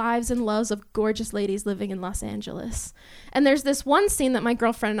about the lives and loves of gorgeous ladies living in Los Angeles. And there's this one scene that my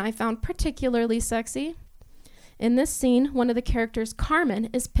girlfriend and I found particularly sexy. In this scene, one of the characters, Carmen,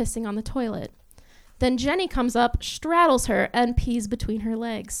 is pissing on the toilet. Then Jenny comes up, straddles her, and pees between her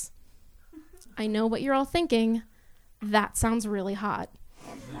legs. I know what you're all thinking. That sounds really hot.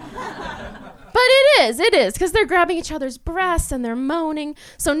 But it is, because they're grabbing each other's breasts and they're moaning.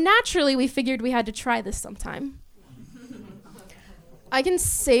 So naturally, we figured we had to try this sometime. I can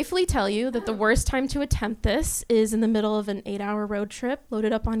safely tell you that the worst time to attempt this is in the middle of an 8-hour road trip,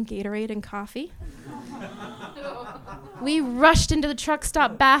 loaded up on Gatorade and coffee. We rushed into the truck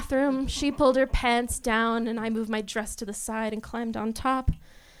stop bathroom. She pulled her pants down, and I moved my dress to the side and climbed on top.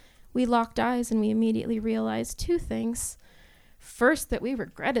 We locked eyes, and we immediately realized two things. First, that we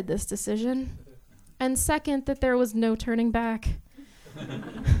regretted this decision. And second, that there was no turning back.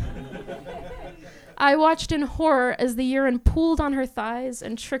 I watched in horror as the urine pooled on her thighs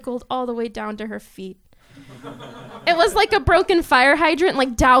and trickled all the way down to her feet. It was like a broken fire hydrant,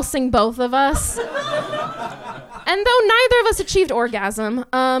 like dousing both of us. And though neither of us achieved orgasm,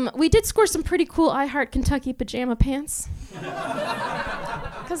 we did score some pretty cool I Heart Kentucky pajama pants.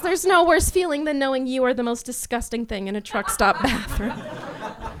 Because there's no worse feeling than knowing you are the most disgusting thing in a truck stop bathroom.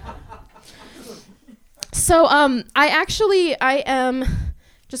 So I am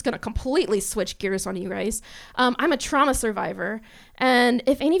just going to completely switch gears on you guys. I'm a trauma survivor. And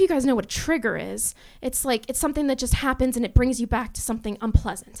if any of you guys know what a trigger is, it's something that just happens and it brings you back to something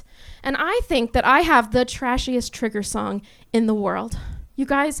unpleasant. And I think that I have the trashiest trigger song in the world. You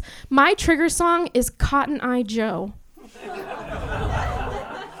guys, my trigger song is Cotton Eye Joe.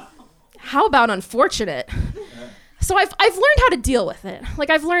 How about unfortunate? So I've learned how to deal with it.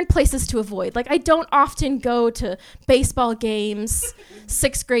 Like, I've learned places to avoid. Like, I don't often go to baseball games,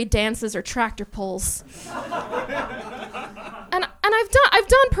 6th grade dances, or tractor pulls. And I've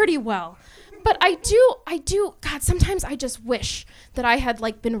done pretty well. But I do, God, sometimes I just wish that I had,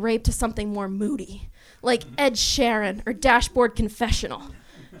 like, been raped to something more moody, like Ed Sheeran or Dashboard Confessional.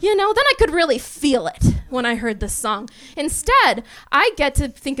 You know, then I could really feel it when I heard this song. Instead, I get to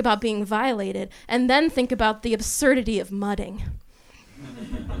think about being violated and then think about the absurdity of mudding.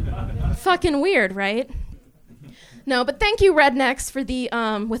 Fucking weird, right? No, but thank you, Rednecks, for the,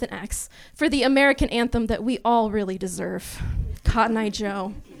 with an X, for the American anthem that we all really deserve. Cotton Eye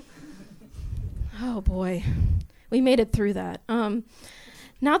Joe. Oh boy, we made it through that.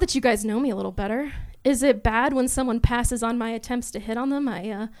 Now that you guys know me a little better, is it bad when someone passes on my attempts to hit on them?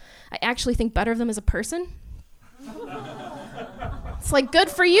 I actually think better of them as a person. It's like, good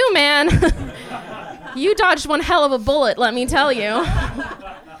for you, man. You dodged one hell of a bullet, let me tell you.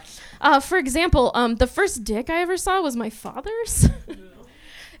 For example, the first dick I ever saw was my father's.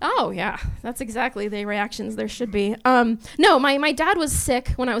 Oh, yeah, that's exactly the reactions there should be. No, my dad was sick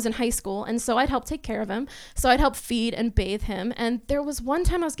when I was in high school, and so I'd help take care of him. So I'd help feed and bathe him. And there was one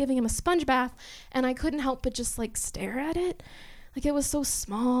time I was giving him a sponge bath, and I couldn't help but just, like, stare at it. Like, it was so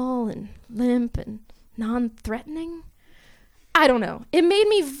small and limp and non-threatening. I don't know. It made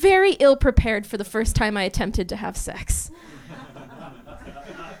me very ill-prepared for the first time I attempted to have sex.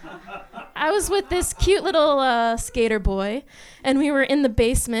 I was with this cute little skater boy, and we were in the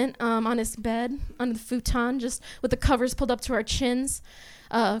basement on his bed, under the futon, just with the covers pulled up to our chins.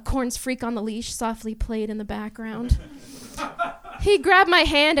 Korn's Freak on the Leash softly played in the background. He grabbed my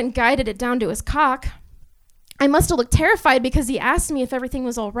hand and guided it down to his cock. I must have looked terrified because he asked me if everything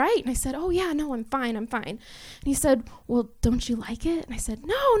was all right. And I said, oh, yeah, no, I'm fine. And he said, well, don't you like it? And I said,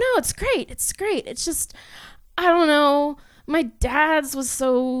 no, it's great. It's great. It's just, I don't know. My dad's was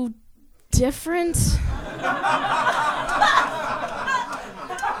so different.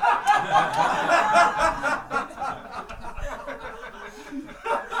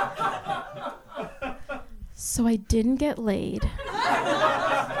 So I didn't get laid.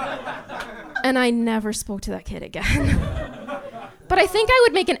 And I never spoke to that kid again. But I think I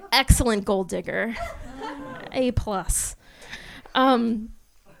would make an excellent gold digger. A+.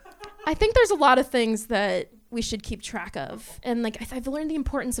 I think there's a lot of things that we should keep track of. And like I've learned the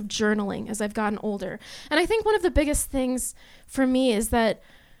importance of journaling as I've gotten older. And I think one of the biggest things for me is that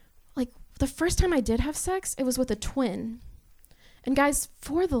like the first time I did have sex, it was with a twin. And guys,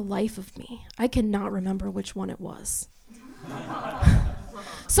 for the life of me, I cannot remember which one it was.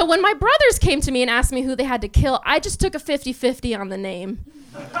 So when my brothers came to me and asked me who they had to kill, I just took a 50-50 on the name.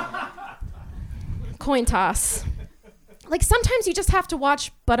 Coin toss. Like sometimes you just have to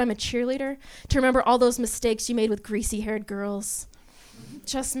watch But I'm a Cheerleader to remember all those mistakes you made with greasy-haired girls.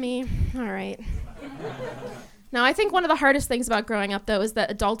 Just me? All right. Now, I think one of the hardest things about growing up, though, is that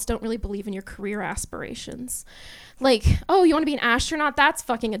adults don't really believe in your career aspirations. Like, oh, you want to be an astronaut? That's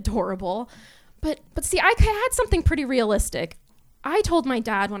fucking adorable. But see, I had something pretty realistic. I told my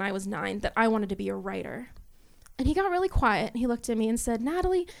dad when I was 9 that I wanted to be a writer. And he got really quiet, and he looked at me and said,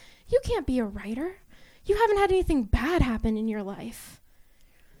 Natalie, you can't be a writer. You haven't had anything bad happen in your life.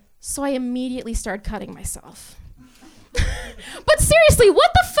 So I immediately started cutting myself. But seriously,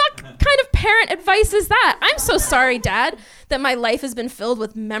 what the fuck kind of parent advice is that? I'm so sorry, Dad, that my life has been filled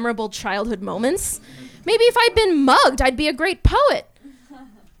with memorable childhood moments. Maybe if I'd been mugged, I'd be a great poet.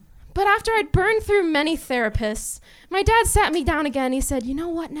 But after I'd burned through many therapists, my dad sat me down again. He said, you know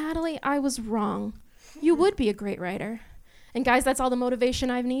what, Natalie? I was wrong. You would be a great writer. And guys, that's all the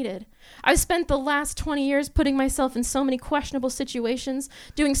motivation I've needed. I've spent the last 20 years putting myself in so many questionable situations,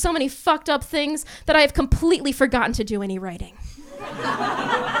 doing so many fucked up things that I have completely forgotten to do any writing.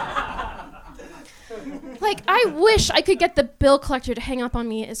 Like, I wish I could get the bill collector to hang up on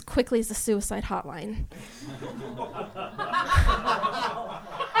me as quickly as the suicide hotline.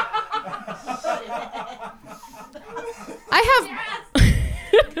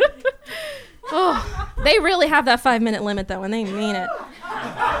 Oh, they really have that 5-minute limit, though, and they mean it.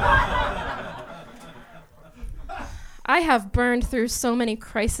 I have burned through so many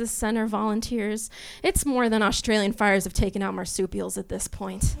crisis center volunteers. It's more than Australian fires have taken out marsupials at this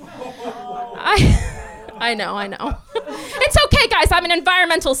point. I know. It's okay, guys. I'm an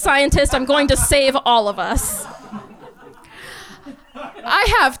environmental scientist. I'm going to save all of us.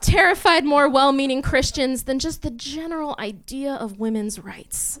 I have terrified more well-meaning Christians than just the general idea of women's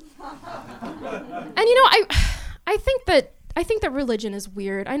rights. And you know, I think that religion is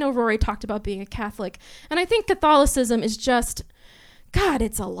weird. I know Rory talked about being a Catholic, and I think Catholicism is just, God,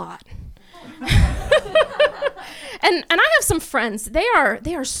 it's a lot. And I have some friends. They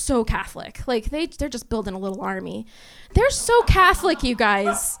are so Catholic. Like they're just building a little army. They're so Catholic, you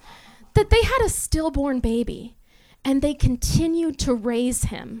guys, that they had a stillborn baby. And they continued to raise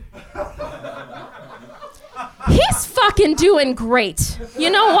him. He's fucking doing great. You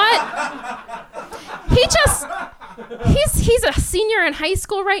know what? He's a senior in high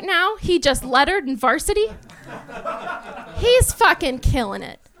school right now. He just lettered in varsity. He's fucking killing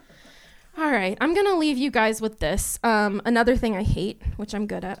it. All right, I'm gonna leave you guys with this. Another thing I hate, which I'm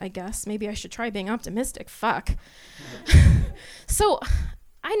good at, I guess. Maybe I should try being optimistic. Fuck. So,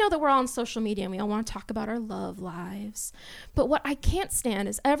 I know that we're all on social media and we all want to talk about our love lives. But what I can't stand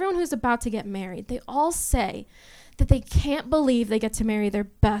is everyone who's about to get married, they all say that they can't believe they get to marry their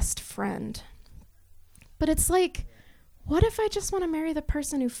best friend. But it's like, what if I just want to marry the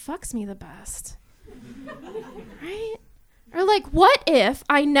person who fucks me the best? Right? Or like, what if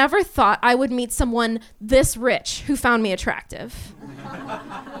I never thought I would meet someone this rich who found me attractive?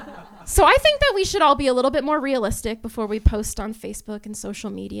 So I think that we should all be a little bit more realistic before we post on Facebook and social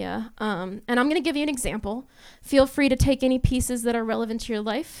media. And I'm going to give you an example. Feel free to take any pieces that are relevant to your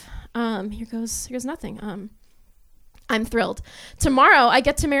life. Here's nothing. I'm thrilled. Tomorrow I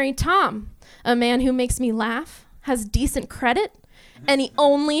get to marry Tom, a man who makes me laugh, has decent credit, and he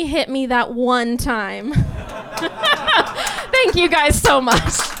only hit me that one time. Thank you guys so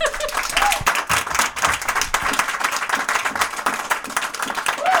much.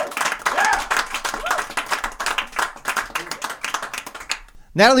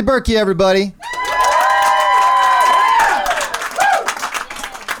 Natalie Berkey, everybody.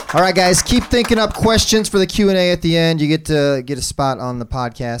 All right, guys, keep thinking up questions for the Q&A at the end. You get to get a spot on the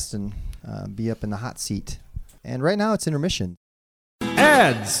podcast and be up in the hot seat. And right now, it's intermission.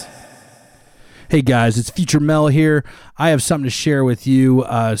 Ads. Hey guys, it's Future Mel here. I have something to share with you.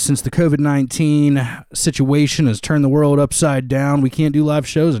 Since the COVID-19 situation has turned the world upside down, we can't do live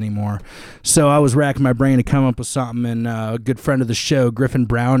shows anymore. So I was racking my brain to come up with something, and a good friend of the show, Griffin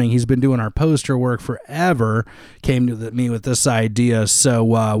Browning, he's been doing our poster work forever, came to me with this idea. So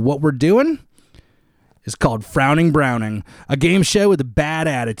what we're doing is called Frowning Browning, a game show with a bad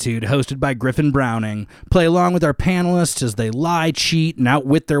attitude hosted by Griffin Browning. Play along with our panelists as they lie, cheat, and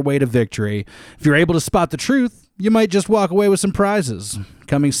outwit their way to victory. If you're able to spot the truth, you might just walk away with some prizes.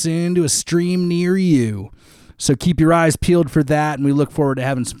 Coming soon to a stream near you. So keep your eyes peeled for that, and we look forward to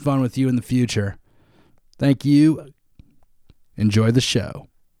having some fun with you in the future. Thank you. Enjoy the show.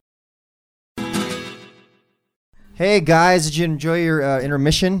 Hey, guys, did you enjoy your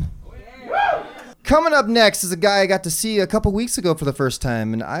intermission? Coming up next is a guy I got to see a couple weeks ago for the first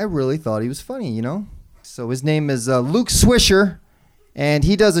time, and I really thought he was funny, you know? So his name is Luke Swisher, and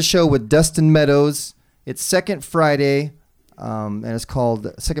he does a show with Dustin Meadows. It's Second Friday, and it's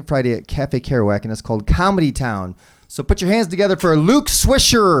called Second Friday at Cafe Kerouac, and it's called Comedy Town. So put your hands together for Luke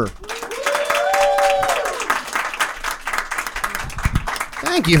Swisher.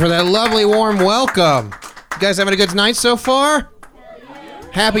 Thank you for that lovely, warm welcome. You guys having a good night so far?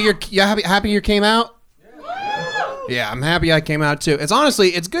 Happy you came out? Yeah, I'm happy I came out too.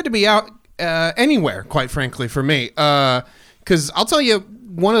 It's good to be out anywhere, quite frankly, for me. Because I'll tell you,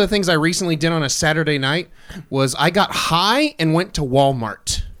 one of the things I recently did on a Saturday night was I got high and went to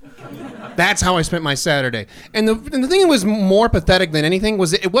Walmart. That's how I spent my Saturday. And the thing that was more pathetic than anything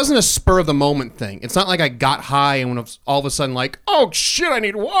was it wasn't a spur of the moment thing. It's not like I got high and was all of a sudden like, oh shit, I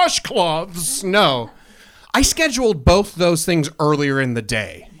need washcloths. No. I scheduled both those things earlier in the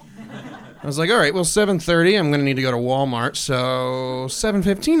day. I was like, all right, well, 7:30, I'm going to need to go to Walmart. So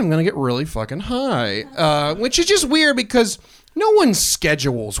 7:15, I'm going to get really fucking high. Which is just weird because no one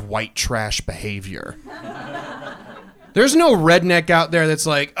schedules white trash behavior. There's no redneck out there that's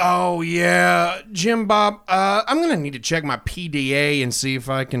like, oh, yeah, Jim Bob, I'm going to need to check my PDA and see if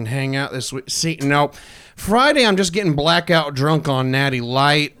I can hang out this week. See, no. Friday, I'm just getting blackout drunk on Natty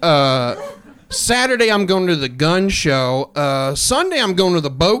Light. Saturday, I'm going to the gun show. Sunday, I'm going to the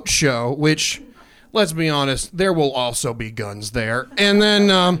boat show, which, let's be honest, there will also be guns there. And then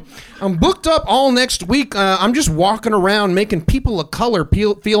I'm booked up all next week. I'm just walking around making people of color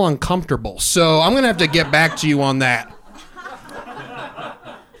feel uncomfortable. So I'm going to have to get back to you on that.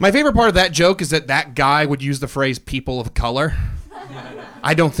 My favorite part of that joke is that guy would use the phrase people of color.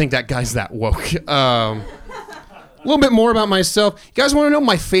 I don't think that guy's that woke. A little bit more about myself. You guys want to know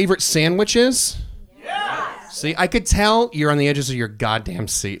my favorite sandwich is? Yes! See, I could tell you're on the edges of your goddamn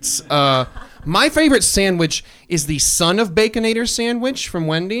seats. My favorite sandwich is the Son of Baconator sandwich from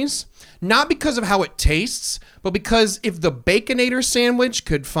Wendy's. Not because of how it tastes, but because if the Baconator sandwich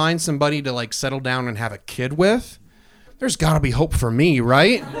could find somebody to like settle down and have a kid with, there's got to be hope for me,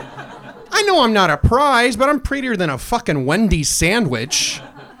 right? I know I'm not a prize, but I'm prettier than a fucking Wendy's sandwich.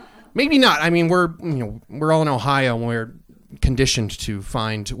 Maybe not. I mean, we're all in Ohio and we're conditioned to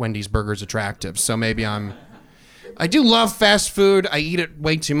find Wendy's burgers attractive. So maybe I do love fast food. I eat it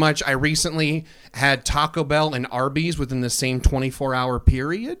way too much. I recently had Taco Bell and Arby's within the same 24-hour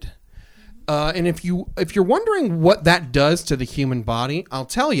period. And if you're wondering what that does to the human body, I'll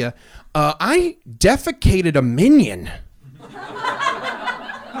tell you, I defecated a minion.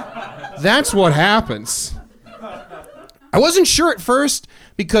 That's what happens. I wasn't sure at first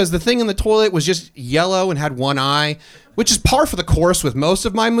because the thing in the toilet was just yellow and had one eye, which is par for the course with most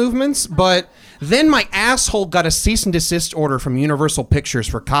of my movements, but then my asshole got a cease and desist order from Universal Pictures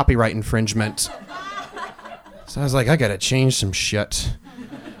for copyright infringement. So I was like, I gotta change some shit.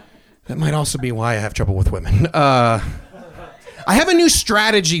 That might also be why I have trouble with women. I have a new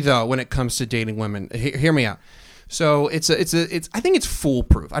strategy though when it comes to dating women. Hear me out. So I think it's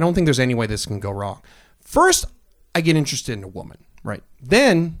foolproof. I don't think there's any way this can go wrong. First, I get interested in a woman, right?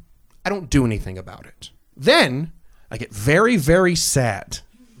 Then I don't do anything about it. Then I get very, very sad.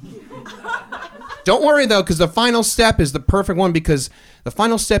 Don't worry though, because the final step is the perfect one, because the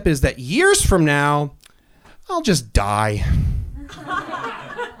final step is that years from now, I'll just die.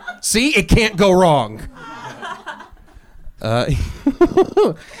 See, it can't go wrong.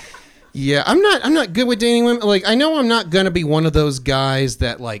 Yeah, I'm not good with dating women. Like, I know I'm not gonna be one of those guys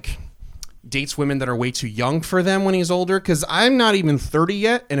that like dates women that are way too young for them when he's older, because I'm not even 30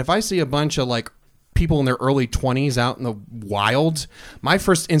 yet, and if I see a bunch of like people in their early 20s out in the wild, my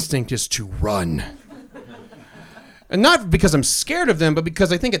first instinct is to run. And not because I'm scared of them, but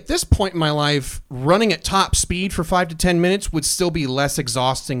because I think at this point in my life, running at top speed for 5 to 10 minutes would still be less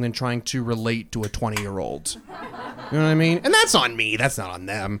exhausting than trying to relate to a 20-year-old. You know what I mean? And that's on me. That's not on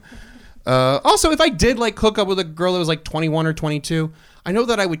them. Also, if I did like hook up with a girl that was like 21 or 22, I know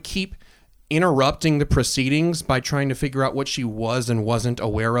that I would keep interrupting the proceedings by trying to figure out what she was and wasn't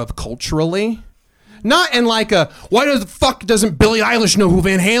aware of culturally. Not in like a, why the fuck doesn't Billie Eilish know who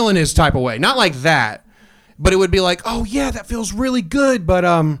Van Halen is type of way. Not like that. But it would be like, oh yeah, that feels really good, but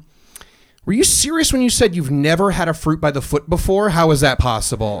were you serious when you said you've never had a fruit by the foot before? How is that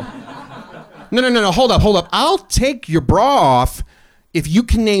possible? No, hold up. I'll take your bra off if you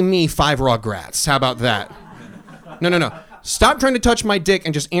can name me 5 Rugrats. How about that? No. Stop trying to touch my dick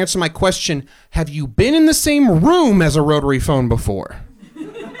and just answer my question. Have you been in the same room as a rotary phone before?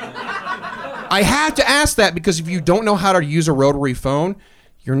 I have to ask that because if you don't know how to use a rotary phone,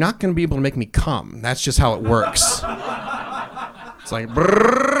 you're not going to be able to make me come. That's just how it works. It's like,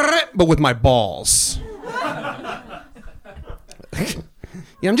 but with my balls.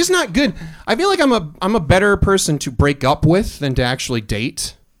 Yeah, I'm just not good. I feel like I'm a better person to break up with than to actually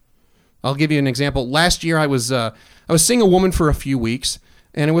date. I'll give you an example. Last year I was seeing a woman for a few weeks,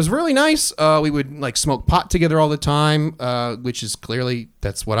 and it was really nice. We would like smoke pot together all the time, which is clearly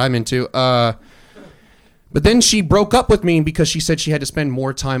that's what I'm into. But then she broke up with me because she said she had to spend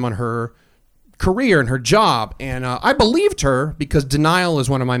more time on her career and her job. And I believed her because denial is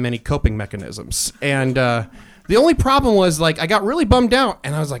one of my many coping mechanisms. And the only problem was, like, I got really bummed out.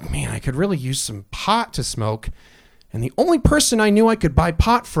 And I was like, man, I could really use some pot to smoke. And the only person I knew I could buy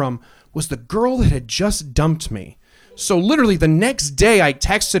pot from was the girl that had just dumped me. So literally the next day I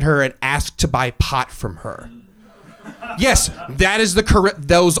texted her and asked to buy pot from her. Yes, that is the correct,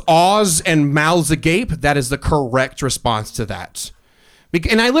 those awes and mouths agape, that is the correct response to that.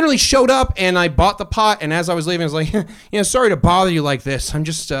 And I literally showed up and I bought the pot, and as I was leaving, I was like, sorry to bother you like this. I'm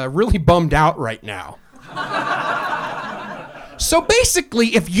just really bummed out right now. So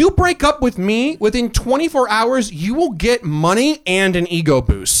basically, if you break up with me, within 24 hours, you will get money and an ego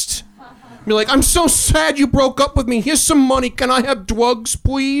boost. Be like, I'm so sad you broke up with me. Here's some money. Can I have drugs,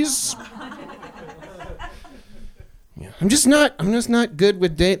 please? I'm just not good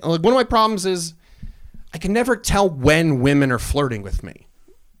with date. Like, one of my problems is I can never tell when women are flirting with me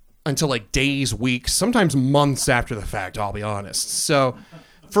until like days, weeks, sometimes months after the fact, I'll be honest. So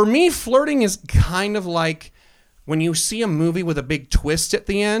for me, flirting is kind of like when you see a movie with a big twist at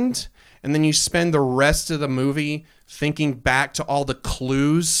the end, and then you spend the rest of the movie thinking back to all the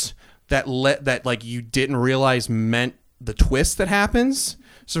clues that like you didn't realize meant the twist that happens.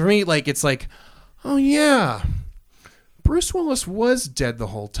 So for me, like, it's like, oh yeah, Bruce Willis was dead the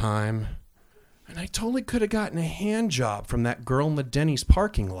whole time, and I totally could have gotten a hand job from that girl in the Denny's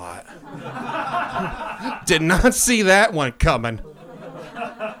parking lot. Did not see that one coming.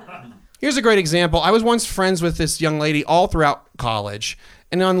 Here's a great example. I was once friends with this young lady all throughout college,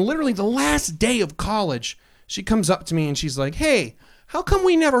 and on literally the last day of college, she comes up to me and she's like, hey, how come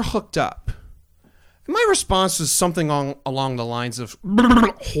we never hooked up? And my response was something along the lines of,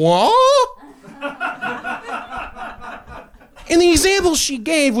 what? And the example she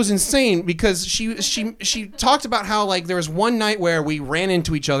gave was insane because she talked about how, like, there was one night where we ran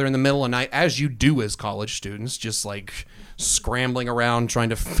into each other in the middle of the night, as you do as college students, just like scrambling around trying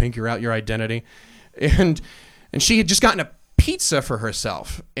to figure out your identity. And she had just gotten a pizza for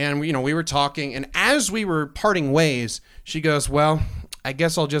herself. And we were talking, and as we were parting ways, she goes, well, I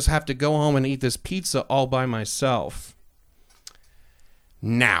guess I'll just have to go home and eat this pizza all by myself.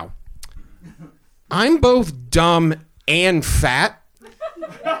 Now, I'm both dumb and fat.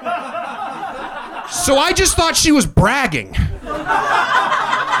 So I just thought she was bragging.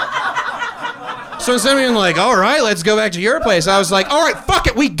 So instead of being like, all right, let's go back to your place, I was like, all right, fuck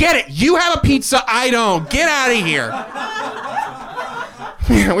it, we get it. You have a pizza, I don't. Get out of here.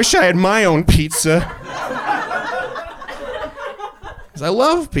 Man, I wish I had my own pizza. Because I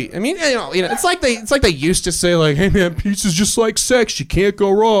love pizza. I mean, you know, it's like they used to say, like, hey man, pizza's just like sex. You can't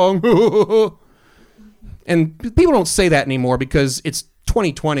go wrong. And people don't say that anymore because it's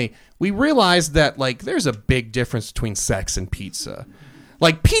 2020. We realize that, like, there's a big difference between sex and pizza.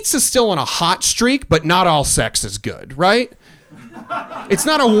 Like, pizza's still on a hot streak, but not all sex is good, right? It's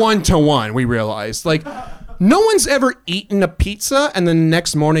not a 1-to-1, we realize. Like, no one's ever eaten a pizza and the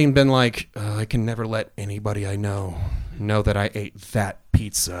next morning been like, I can never let anybody I know that I ate that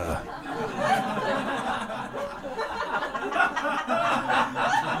pizza.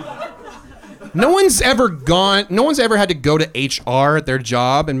 No one's ever had to go to HR at their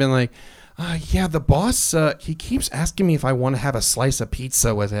job and been like, yeah, the boss, he keeps asking me if I want to have a slice of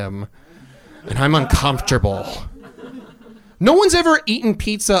pizza with him, and I'm uncomfortable. No one's ever eaten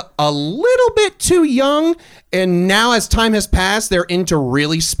pizza a little bit too young, and now as time has passed, they're into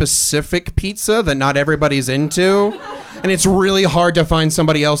really specific pizza that not everybody's into, and it's really hard to find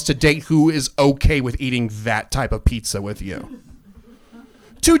somebody else to date who is okay with eating that type of pizza with you.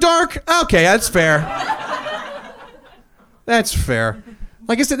 Too dark? Okay, that's fair. That's fair.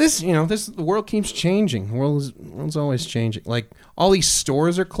 Like I said, the world keeps changing. The world's always changing. Like, all these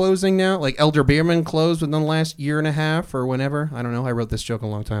stores are closing now. Like, Elder Beerman closed within the last year and a half or whenever. I don't know. I wrote this joke a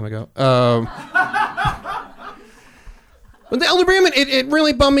long time ago. But the Elder Beerman, it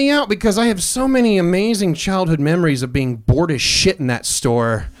really bummed me out because I have so many amazing childhood memories of being bored as shit in that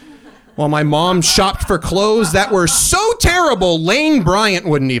store. While my mom shopped for clothes that were so terrible, Lane Bryant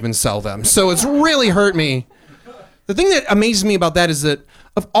wouldn't even sell them. So it's really hurt me. The thing that amazes me about that is that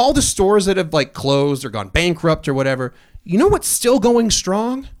of all the stores that have, like, closed or gone bankrupt or whatever, you know what's still going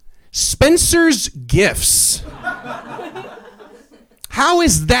strong? Spencer's Gifts. How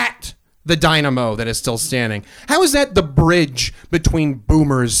is that the dynamo that is still standing? How is that the bridge between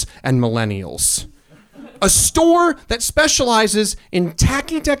boomers and millennials? A store that specializes in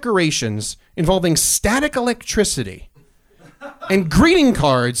tacky decorations involving static electricity and greeting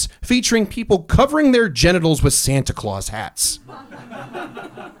cards featuring people covering their genitals with Santa Claus hats.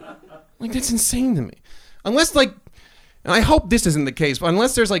 Like, that's insane to me. Unless, like, and I hope this isn't the case, but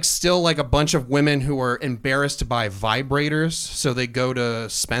unless there's, like, still, like, a bunch of women who are embarrassed to buy vibrators, so they go to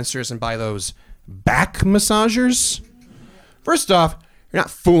Spencer's and buy those back massagers. First off, you're not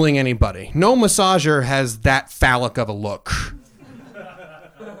fooling anybody. No massager has that phallic of a look.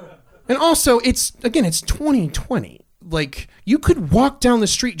 And also, it's 2020. Like, you could walk down the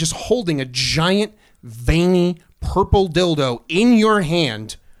street just holding a giant, veiny, purple dildo in your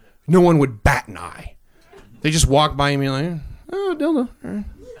hand. No one would bat an eye. They just walk by and be like, oh, dildo. All right.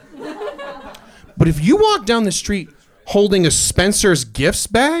 But if you walk down the street holding a Spencer's Gifts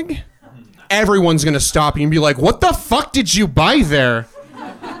bag, everyone's going to stop you and be like, what the fuck did you buy there?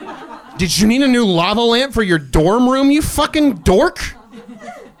 Did you need a new lava lamp for your dorm room, you fucking dork?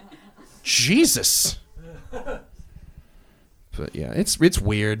 Jesus. But yeah, it's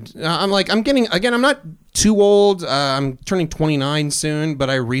weird. I'm not too old. I'm turning 29 soon, but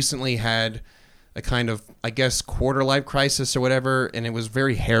I recently had a kind of, I guess, quarter life crisis or whatever, and it was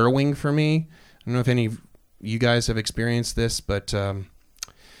very harrowing for me. I don't know if any of you guys have experienced this, but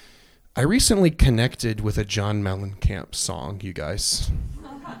I recently connected with a John Mellencamp song, you guys.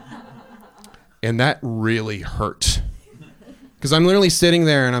 And that really hurt. Because I'm literally sitting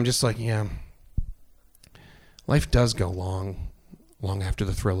there and I'm just like, yeah, life does go long after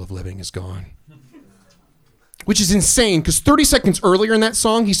the thrill of living is gone. Which is insane, because 30 seconds earlier in that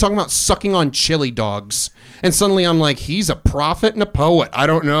song, he's talking about sucking on chili dogs. And suddenly I'm like, he's a prophet and a poet. I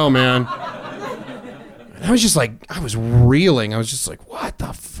don't know, man. And I was just like, I was reeling. I was just like, what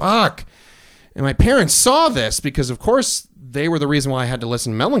the fuck? And my parents saw this because, of course, they were the reason why I had to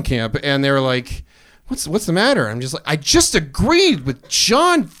listen to Mellencamp. And they were like, what's the matter? I'm just like, I just agreed with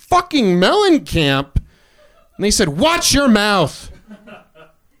John fucking Mellencamp. And they said, watch your mouth.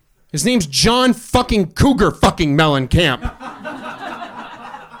 His name's John fucking Cougar fucking Mellencamp.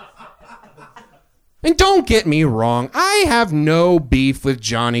 And don't get me wrong, I have no beef with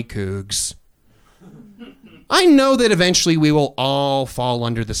Johnny Cougs. I know that eventually we will all fall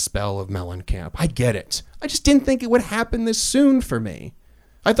under the spell of Mellencamp. I get it. I just didn't think it would happen this soon for me.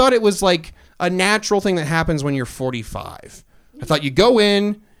 I thought it was like a natural thing that happens when you're 45. I thought you go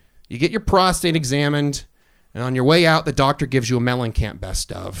in, you get your prostate examined, and on your way out, the doctor gives you a Mellencamp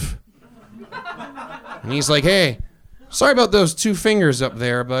best of. And he's like, hey, Sorry about those 2 fingers up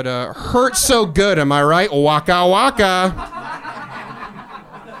there, but hurt so good, am I right? Waka waka.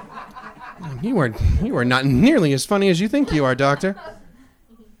 You are not nearly as funny as you think you are, Doctor.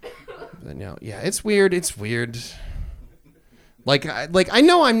 But no, yeah, it's weird. It's weird. I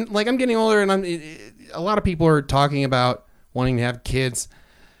know I'm getting older, and a lot of people are talking about wanting to have kids.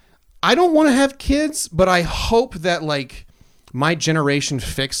 I don't want to have kids, but I hope that like my generation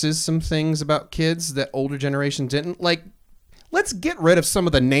fixes some things about kids that older generation didn't. Like, let's get rid of some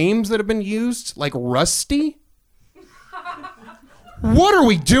of the names that have been used, like Rusty. What are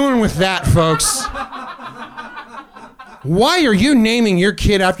we doing with that, folks? Why are you naming your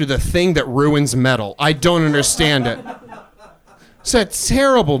kid after the thing that ruins metal? I don't understand it. It's a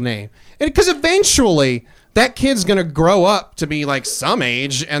terrible name. Because eventually, that kid's going to grow up to be like some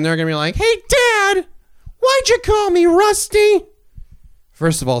age, and they're going to be like, hey, Dad, why'd you call me Rusty?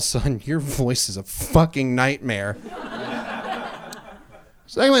 First of all, son, your voice is a fucking nightmare.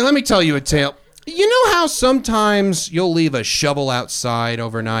 Secondly, let me tell you a tale. You know how sometimes you'll leave a shovel outside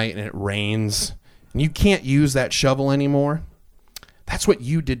overnight and it rains, and you can't use that shovel anymore? That's what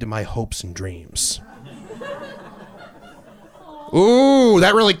you did to my hopes and dreams. Ooh,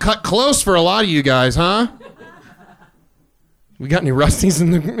 that really cut close for a lot of you guys, huh? We got any Rusties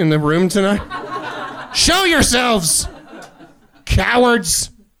in the room tonight? Show yourselves,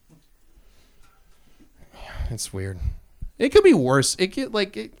 cowards. It's weird. It could be worse. There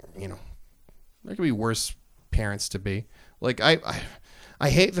could be worse parents to be. Like I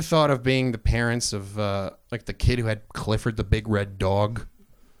hate the thought of being the parents of like the kid who had Clifford the Big Red Dog.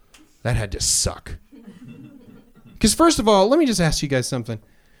 That had to suck. Because first of all, let me just ask you guys something.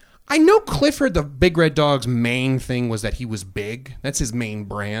 I know Clifford the Big Red Dog's main thing was that he was big. That's his main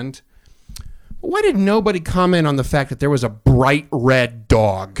brand. But why did nobody comment on the fact that there was a bright red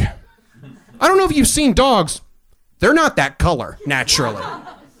dog? I don't know if you've seen dogs. They're not that color, naturally.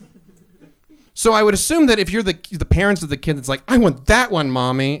 So I would assume that if you're the parents of the kid that's like, I want that one,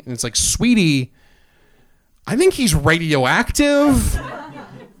 Mommy. And it's like, sweetie, I think he's radioactive.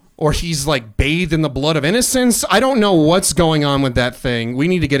 Or he's like bathed in the blood of innocence. I don't know what's going on with that thing. We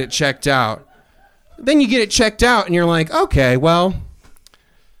need to get it checked out. Then you get it checked out and you're like, okay, well,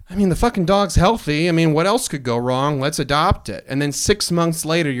 I mean, the fucking dog's healthy. I mean, what else could go wrong? Let's adopt it. And then 6 months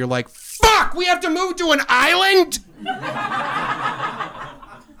later, you're like, fuck, we have to move to an island? I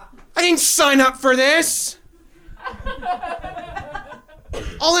didn't sign up for this.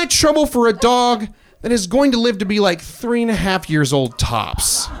 All that trouble for a dog that is going to live to be like 3.5 years old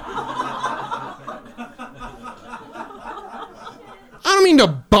tops. I don't mean to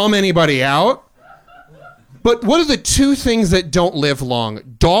bum anybody out, but what are the 2 things that don't live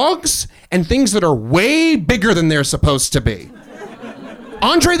long? Dogs and things that are way bigger than they're supposed to be.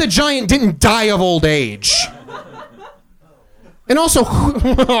 Andre the Giant didn't die of old age. And also,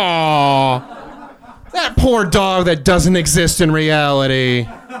 that poor dog that doesn't exist in reality.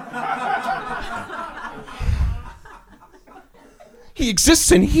 He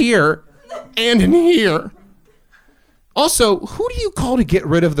exists in here and in here. Also, who do you call to get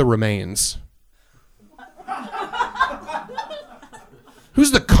rid of the remains?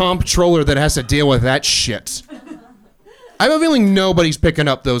 Who's the comptroller that has to deal with that shit? I have a feeling nobody's picking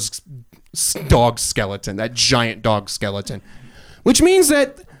up those dog skeleton, that giant dog skeleton. Which means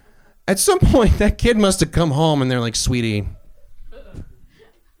that at some point that kid must have come home and they're like, sweetie,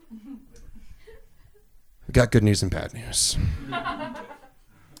 we got good news and bad news.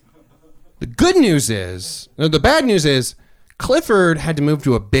 The bad news is Clifford had to move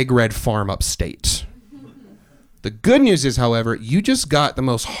to a big red farm upstate. The good news is, however, you just got the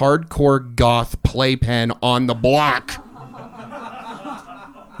most hardcore goth playpen on the block.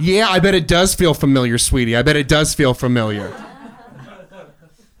 Yeah, I bet it does feel familiar, sweetie. I bet it does feel familiar.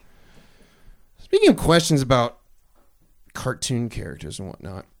 Speaking of questions about cartoon characters and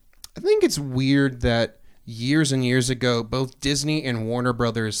whatnot, I think it's weird that years and years ago, both Disney and Warner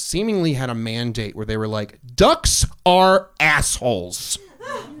Brothers seemingly had a mandate where they were like, ducks are assholes.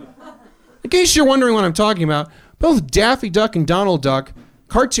 In case you're wondering what I'm talking about, both Daffy Duck and Donald Duck,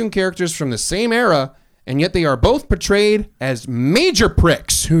 cartoon characters from the same era, and yet they are both portrayed as major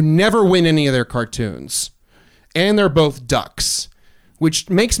pricks who never win any of their cartoons. And they're both ducks, which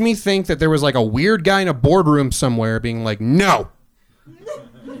makes me think that there was like a weird guy in a boardroom somewhere being like, no,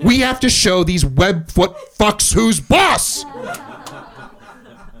 we have to show these webfoot fucks who's boss.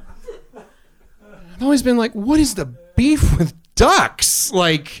 I've always been like, what is the beef with ducks?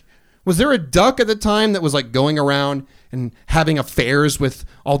 Like, was there a duck at the time that was like going around and having affairs with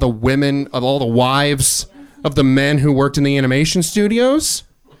all the women of all the wives of the men who worked in the animation studios?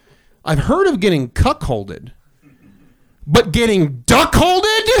 I've heard of getting cuckolded. but getting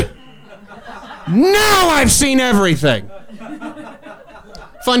duck-holded? Now I've seen everything.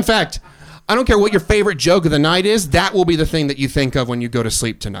 Fun fact, I don't care what your favorite joke of the night is, that will be the thing that you think of when you go to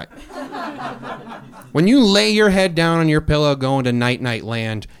sleep tonight. When you lay your head down on your pillow going to night-night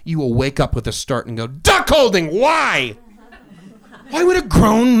land, you will wake up with a start and go, duck holding, why? Why would a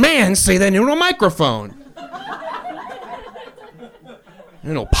grown man say that into a microphone?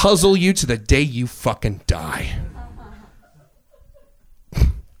 And it'll puzzle you to the day you fucking die.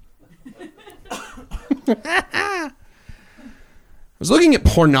 I was looking at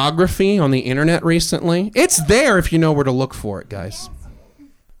pornography on the internet recently. It's there if you know where to look for it, guys.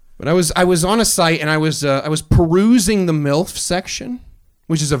 But I was on a site and I was perusing the MILF section,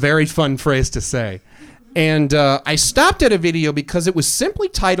 which is a very fun phrase to say. And I stopped at a video because it was simply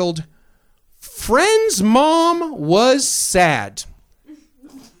titled, "Friend's Mom Was Sad."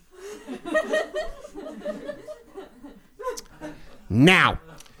 Now,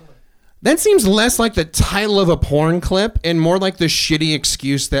 that seems less like the title of a porn clip and more like the shitty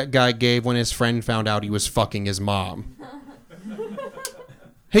excuse that guy gave when his friend found out he was fucking his mom.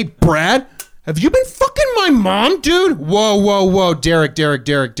 Hey, Brad, have you been fucking my mom, dude? Whoa, Derek.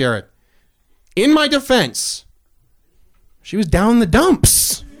 In my defense, she was down in the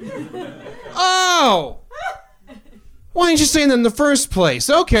dumps. Oh! Why didn't you say that in the first place?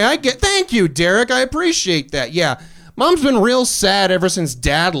 Okay, thank you, Derek, I appreciate that. Yeah, Mom's been real sad ever since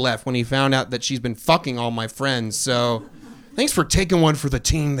Dad left when he found out that she's been fucking all my friends, so thanks for taking one for the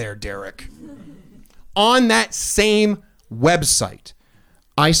team there, Derek. On that same website,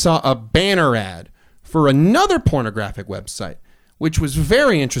 I saw a banner ad for another pornographic website, which was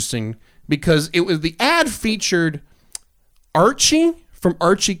very interesting because the ad featured Archie from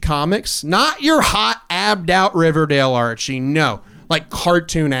Archie Comics, not your hot abbed out Riverdale Archie, no, like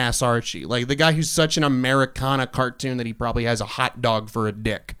cartoon ass Archie, like the guy who's such an Americana cartoon that he probably has a hot dog for a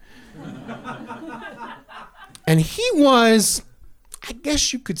dick. And he was, I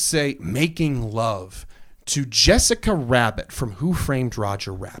guess you could say, making love to Jessica Rabbit from Who Framed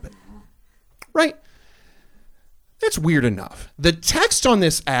Roger Rabbit. Right? That's weird enough. The text on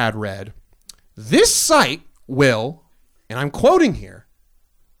this ad read, "This site will," and I'm quoting here,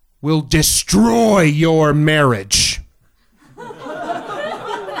 "will destroy your marriage."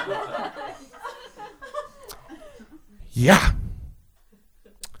 Yeah.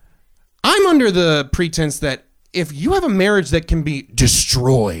 I'm under the pretense that if you have a marriage that can be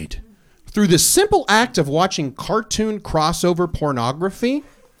destroyed through the simple act of watching cartoon crossover pornography,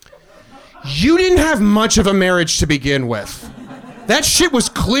 you didn't have much of a marriage to begin with. That shit was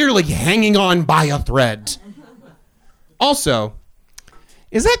clearly hanging on by a thread. Also,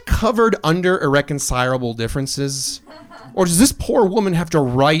 is that covered under irreconcilable differences? Or does this poor woman have to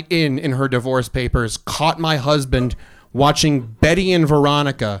write in her divorce papers, "Caught my husband watching Betty and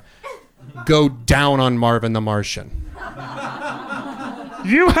Veronica go down on Marvin the Martian"?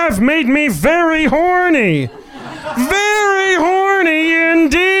 You have made me very horny. Very horny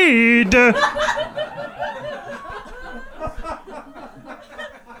indeed.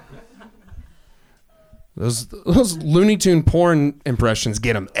 Those Looney Tune porn impressions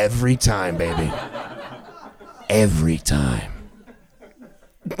get them every time, baby. Every time.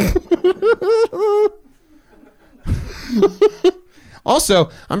 Also,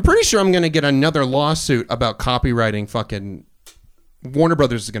 I'm pretty sure I'm going to get another lawsuit about copywriting fucking... Warner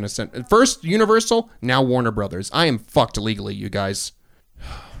Brothers is going to send... First Universal, now Warner Brothers. I am fucked legally, you guys.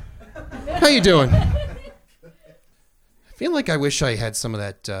 How you doing? I feel like I wish I had some of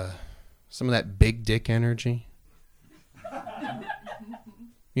that big dick energy.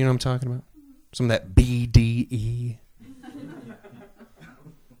 You know what I'm talking about? Some of that BDE.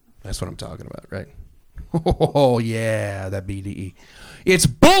 That's what I'm talking about, right? Oh, yeah, that BDE. It's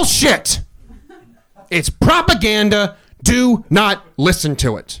bullshit! It's propaganda. Do not listen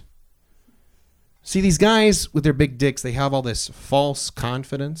to it. See, these guys with their big dicks, they have all this false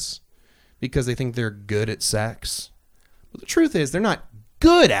confidence because they think they're good at sex. But the truth is, they're not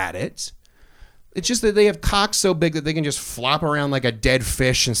good at it. It's just that they have cocks so big that they can just flop around like a dead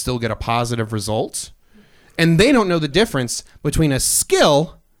fish and still get a positive result. And they don't know the difference between a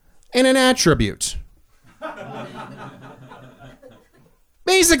skill and an attribute.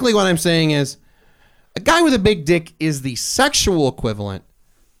 Basically, what I'm saying is, a guy with a big dick is the sexual equivalent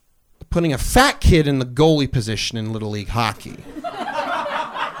of putting a fat kid in the goalie position in Little League hockey.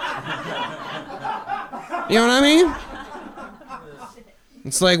 You know what I mean?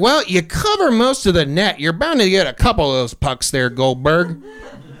 It's like, well, you cover most of the net. You're bound to get a couple of those pucks there, Goldberg.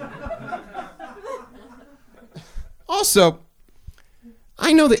 Also,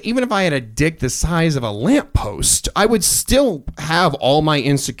 I know that even if I had a dick the size of a lamppost, I would still have all my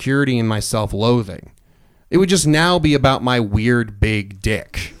insecurity and my self-loathing. It would just now be about my weird big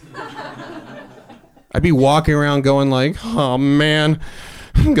dick. I'd be walking around going like, oh man,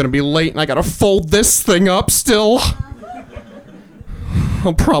 I'm gonna be late and I gotta fold this thing up still.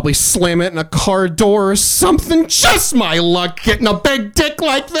 I'll probably slam it in a car door or something. Just my luck getting a big dick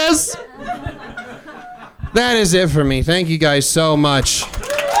like this. That is it for me. Thank you guys so much.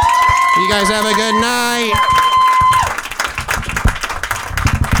 You guys have a good night.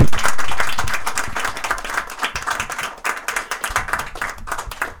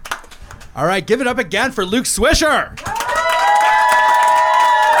 All right, give it up again for Luke Swisher.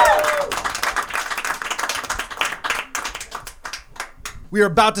 We are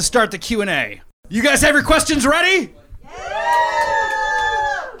about to start the Q&A. You guys have your questions ready?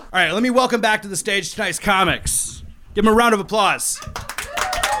 All right, let me welcome back to the stage tonight's comics. Give them a round of applause. All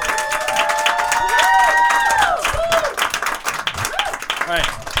right,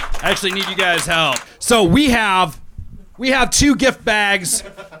 I actually need you guys' help. So we have 2 gift bags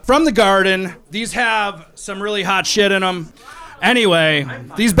from the Garden. These have some really hot shit in them. Anyway,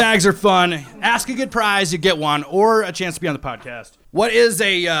 these bags are fun. Ask a good prize, you get one, or a chance to be on the podcast. What is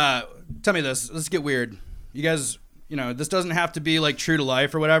tell me this, let's get weird. You guys, this doesn't have to be like true to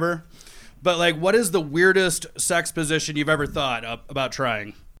life or whatever, but like, what is the weirdest sex position you've ever thought about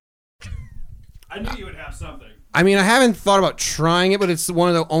trying? I knew you would have something. I mean, I haven't thought about trying it, but it's one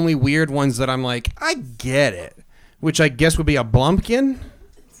of the only weird ones that I'm like, I get it. Which I guess would be a blumpkin.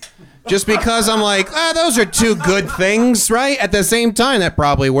 Just because I'm like, those are 2 good things, right? At the same time, that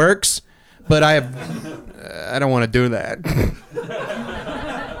probably works. But I don't want to do that.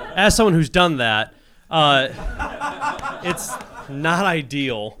 As someone who's done that, it's not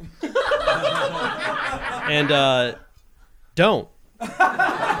ideal. And don't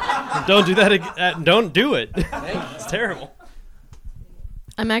do that. Don't do it. It's terrible.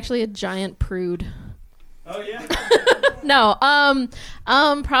 I'm actually a giant prude. Oh yeah. No,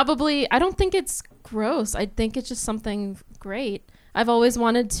 probably. I don't think it's gross. I think it's just something great. I've always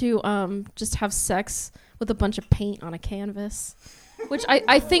wanted to just have sex with a bunch of paint on a canvas, which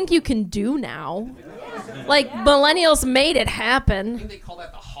I think you can do now. Like, millennials made it happen. I think they call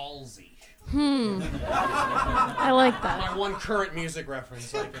that the Halsey. I like that. My one current music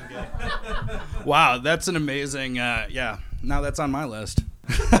reference I can get. Wow, that's an amazing, yeah. Now that's on my list.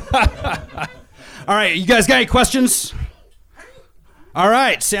 All right, you guys got any questions? All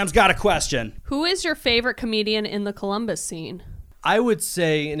right, Sam's got a question. Who is your favorite comedian in the Columbus scene? I would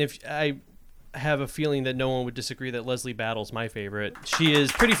say, and if I have a feeling that no one would disagree, that Leslie Battle's my favorite. She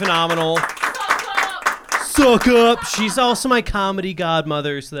is pretty phenomenal. Suck up. She's also my comedy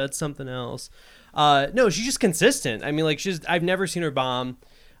godmother, so that's something else. No, she's just consistent. I mean, like, I've never seen her bomb,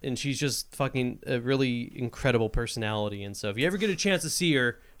 and she's just fucking a really incredible personality. And so if you ever get a chance to see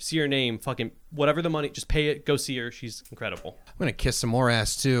her name, fucking whatever the money, just pay it, go see her. She's incredible. I'm going to kiss some more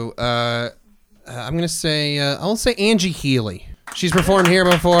ass, too. I'm going to say, I'll say Angie Healy. She's performed here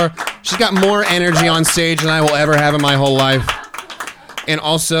before. She's got more energy on stage than I will ever have in my whole life. And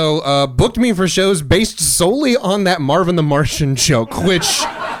also booked me for shows based solely on that Marvin the Martian joke, which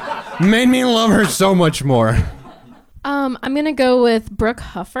made me love her so much more. I'm going to go with Brooke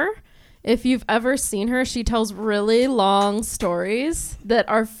Huffer. If you've ever seen her, she tells really long stories that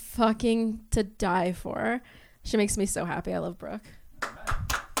are fucking to die for. She makes me so happy. I love Brooke.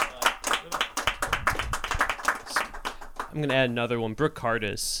 I'm going to add another one. Brooke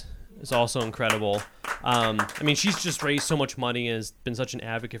Cardis is also incredible. I mean, she's just raised so much money and has been such an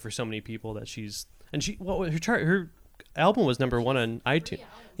advocate for so many people that her album was #1 on iTunes.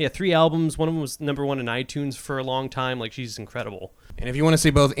 Yeah, 3 albums. One of them was #1 in iTunes for a long time. Like, she's incredible. And if you want to see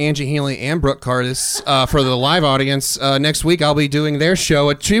both Angie Healy and Brooke Cardis for the live audience, next week I'll be doing their show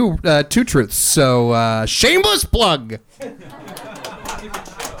at Two Truths. So, shameless plug.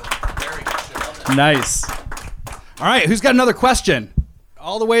 Nice. All right, who's got another question?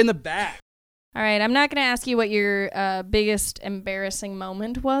 All the way in the back. All right, I'm not going to ask you what your biggest embarrassing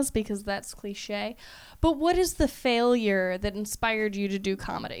moment was because that's cliche. But what is the failure that inspired you to do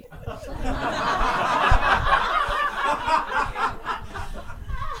comedy?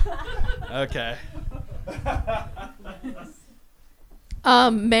 Okay.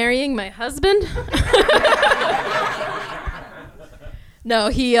 Marrying my husband. No,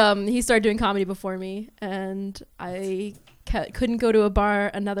 he started doing comedy before me, and I couldn't go to a bar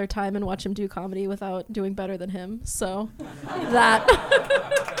another time and watch him do comedy without doing better than him. So that.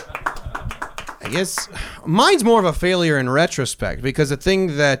 I guess mine's more of a failure in retrospect because the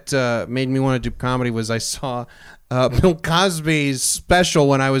thing that made me want to do comedy was I saw Bill Cosby's special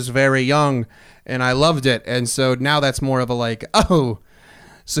when I was very young, and I loved it. And so now that's more of a like, oh,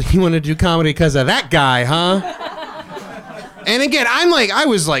 so you want to do comedy because of that guy, huh? And again, I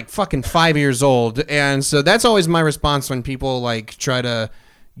was like fucking 5 years old, and so that's always my response when people like try to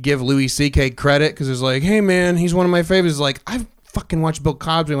give Louis C.K. credit because it's like, hey man, he's one of my favorites. Like, I've fucking watched Bill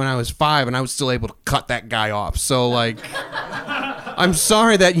Cosby when I was 5, and I was still able to cut that guy off. So like, I'm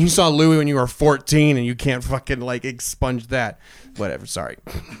sorry that you saw Louis when you were 14 and you can't fucking like expunge that. Whatever, sorry.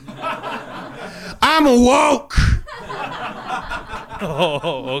 I'm woke.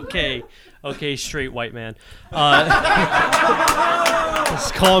 Oh, okay. Okay, straight white man. Let's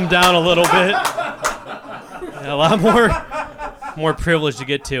calm down a little bit. A lot more privilege to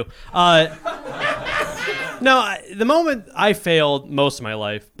get to. No, the moment I failed most of my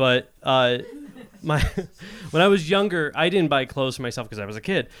life, but when I was younger, I didn't buy clothes for myself because I was a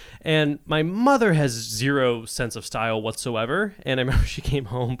kid. And my mother has zero sense of style whatsoever. And I remember she came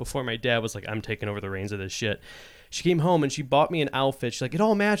home before my dad was like, I'm taking over the reins of this shit. She came home and she bought me an outfit. She's like, it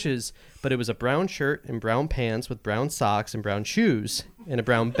all matches. But it was a brown shirt and brown pants with brown socks and brown shoes and a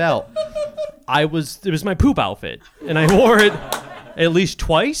brown belt. It was my poop outfit. And I wore it at least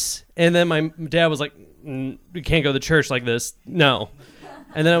twice. And then my dad was like, we can't go to church like this. No.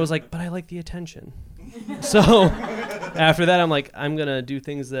 And then I was like, but I like the attention. So after that, I'm like, I'm going to do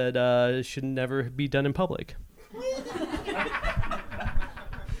things that should never be done in public.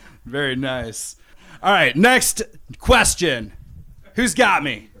 Very nice. All right, next question. Who's got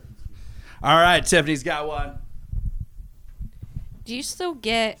me? All right, Tiffany's got one. Do you still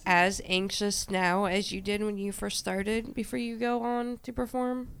get as anxious now as you did when you first started before you go on to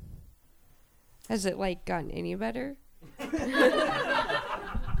perform? Has it, like, gotten any better?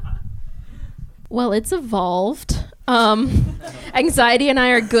 Well, it's evolved. Anxiety and I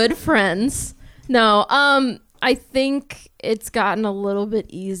are good friends. No, I think it's gotten a little bit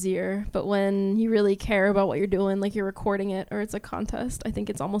easier, but when you really care about what you're doing, like you're recording it or it's a contest, I think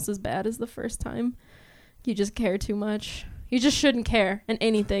it's almost as bad as the first time. You just care too much. You just shouldn't care in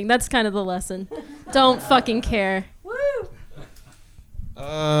anything. That's kind of the lesson. Don't fucking care. Woo!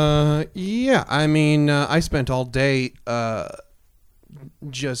 Yeah, I mean, I spent all day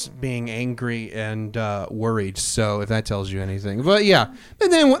just being angry and worried. So if that tells you anything, but yeah.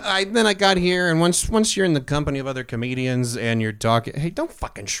 And then I got here, and once you're in the company of other comedians and you're talking, hey, don't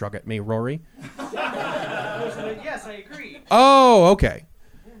fucking shrug at me, Rory. Yes, I agree. Oh, okay.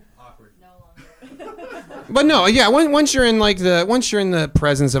 Awkward. But no, yeah. Once you're in the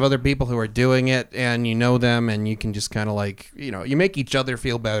presence of other people who are doing it, and you know them, and you can just kind of like, you make each other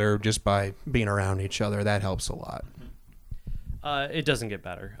feel better just by being around each other. That helps a lot. It doesn't get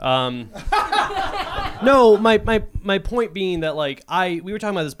better. No, my point being that like we were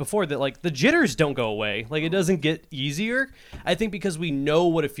talking about this before, that like the jitters don't go away. Like it doesn't get easier. I think because we know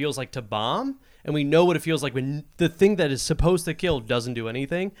what it feels like to bomb, and we know what it feels like when the thing that is supposed to kill doesn't do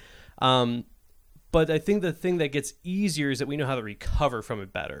anything. But I think the thing that gets easier is that we know how to recover from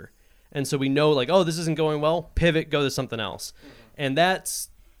it better. And so we know like, oh, this isn't going well, pivot, go to something else. And that's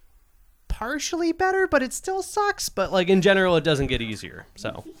partially better, but it still sucks. But like in general, it doesn't get easier.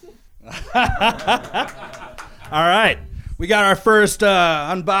 So. All right, we got our first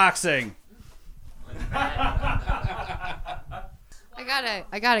unboxing. I got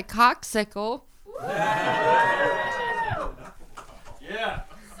a coxicle. Yeah.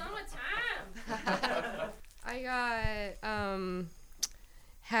 I got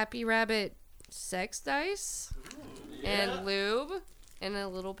Happy Rabbit sex dice and lube and a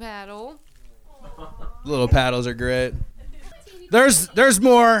little paddle. Little paddles are great. There's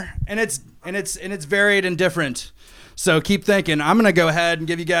more, and it's varied and different. So keep thinking. I'm gonna go ahead and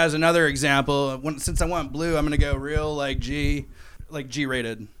give you guys another example. Since I want blue, I'm gonna go real like G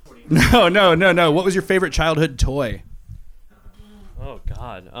rated. No. What was your favorite childhood toy? Oh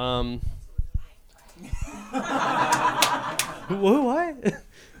God. What?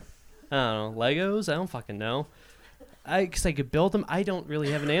 I don't know. Legos? I don't fucking know. Because I could build them. I don't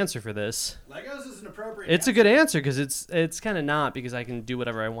really have an answer for this. Legos is an appropriate. It's a good answer because it's kind of not, because I can do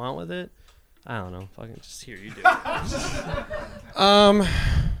whatever I want with it. I don't know. Fucking just here, you do it.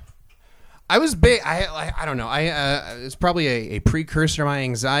 I was big. I don't know. It's probably a precursor to my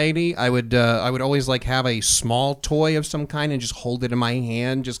anxiety. I would always like have a small toy of some kind and just hold it in my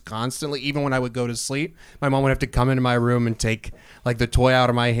hand just constantly. Even when I would go to sleep, my mom would have to come into my room and take like the toy out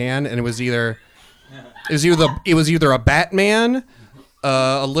of my hand, and it was either a Batman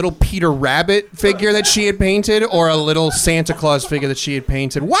a little Peter Rabbit figure that she had painted or a little Santa Claus figure that she had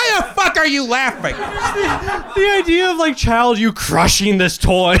painted. Why the fuck are you laughing? The idea of like child you crushing this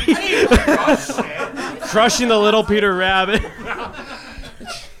toy. Crushing the little Peter Rabbit.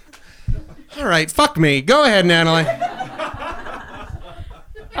 All right, fuck me. Go ahead, Natalie.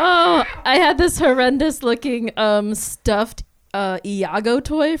 Oh, I had this horrendous looking stuffed Iago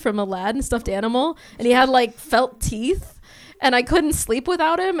toy from Aladdin, stuffed animal, and he had like felt teeth. And I couldn't sleep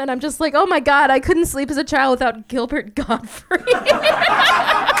without him, and I'm just like, oh my God, I couldn't sleep as a child without Gilbert Godfrey. I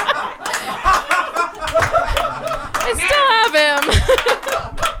still have him.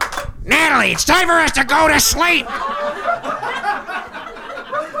 Natalie, it's time for us to go to sleep.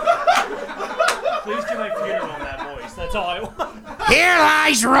 Please do my funeral in that voice. That's all I want. Here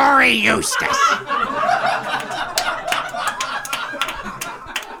lies Rory Eustace.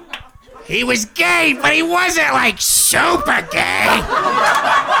 He was gay, but he wasn't like super gay.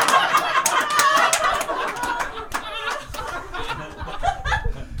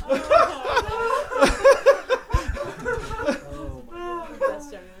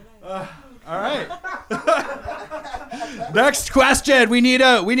 All right. Next question. We need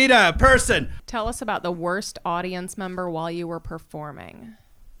a person. Tell us about the worst audience member while you were performing.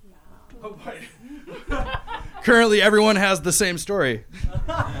 Currently, everyone has the same story.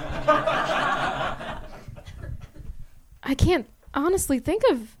 I can't honestly think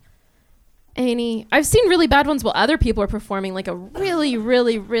of any. I've seen really bad ones while other people are performing, like a really,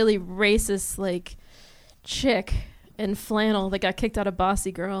 really, really racist like chick in flannel that got kicked out of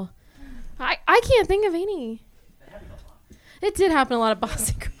Bossy Girl. I can't think of any. It did happen a lot of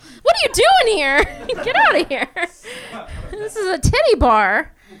Bossy Girl. What are you doing here? Get out of here. This is a titty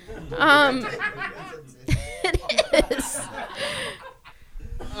bar. It is.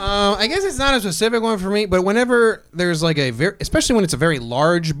 I guess it's not a specific one for me, but whenever there's like especially when it's a very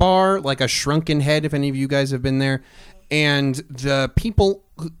large bar, like a Shrunken Head, if any of you guys have been there, and the people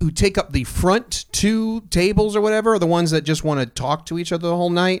who take up the front two tables or whatever are the ones that just want to talk to each other the whole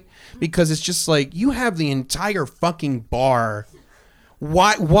night, because it's just like, you have the entire fucking bar.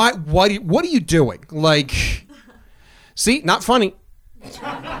 What are you doing? Like, see, not funny.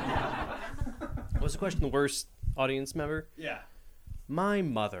 What's the question? The worst audience member? Yeah. My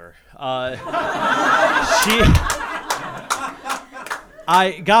mother. God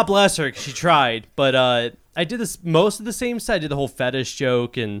bless her, 'cause she tried, but I did this most of the same side. I did the whole fetish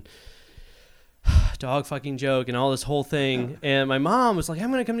joke and dog fucking joke and all this whole thing. And my mom was like,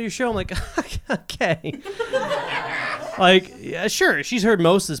 I'm going to come to your show. I'm like, okay. Like, yeah, sure. She's heard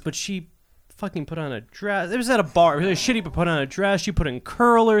most of this, but she fucking put on a dress. It was at a bar. It was shitty, but put on a dress. She put in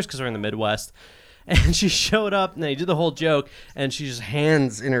curlers because we're in the Midwest. And she showed up and they did the whole joke. And she just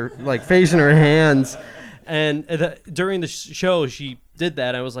hands in her, like, face in her hands. And during the show, she did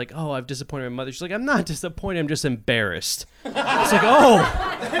that. I was like, oh, I've disappointed my mother. She's like, I'm not disappointed. I'm just embarrassed. It's like, oh.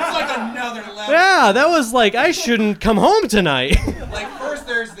 It's like another level. Yeah, that was like, I shouldn't come home tonight. Like, first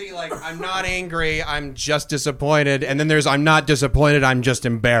there's the, like, I'm not angry, I'm just disappointed. And then there's, I'm not disappointed, I'm just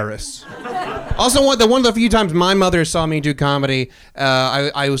embarrassed. Also, one of the few times my mother saw me do comedy,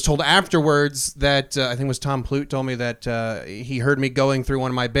 I was told afterwards that, I think it was Tom Plute told me that he heard me going through one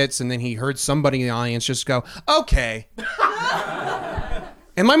of my bits, and then he heard somebody in the audience just go, okay.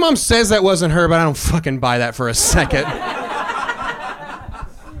 And my mom says that wasn't her, but I don't fucking buy that for a second.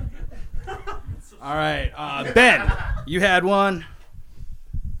 All right, Ben, you had one.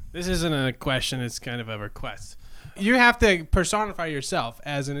 This isn't a question, it's kind of a request. You have to personify yourself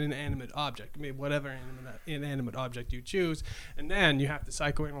as an inanimate object, I mean, whatever inanimate object you choose, and then you have to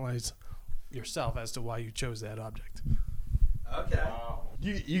psychoanalyze yourself as to why you chose that object. Okay. Wow.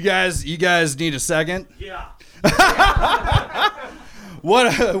 You guys need a second? Yeah.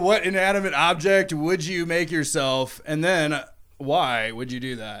 What inanimate object would you make yourself, and then why would you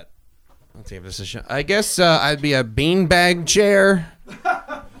do that? Let's see if this is show. I guess I'd be a beanbag chair,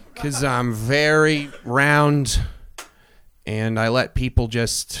 because I'm very round, and I let people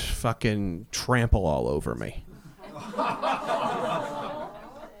just fucking trample all over me.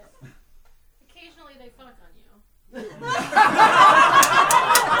 Occasionally they fuck on you.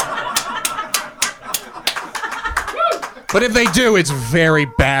 But if they do, it's very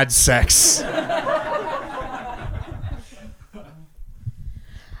bad sex.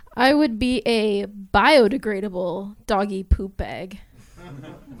 I would be a biodegradable doggy poop bag.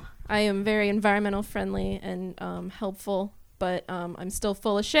 I am very environmental friendly and helpful, but I'm still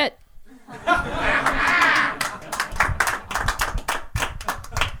full of shit.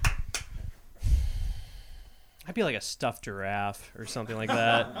 I'd be like a stuffed giraffe or something like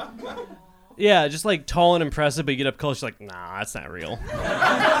that. Yeah, just like tall and impressive, but you get up close, you're like, nah, that's not real.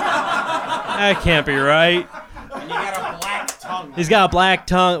 That can't be right. And you got a black tongue. He's got a black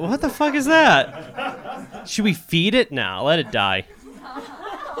tongue. What the fuck is that? Should we feed it? Nah, let it die.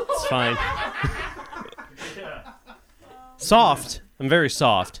 It's fine. Soft. I'm very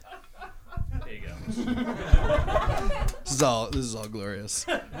soft. There you go. This is all glorious.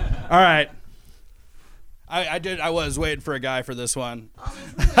 All right. I was waiting for a guy for this one. All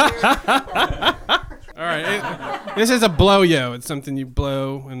right. This is a blow-yo. It's something you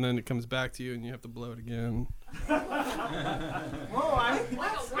blow, and then it comes back to you, and you have to blow it again. It's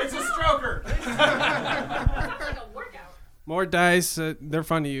a stroker. More dice. They're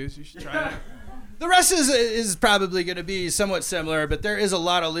fun to use. You should try it. The rest is probably going to be somewhat similar, but there is a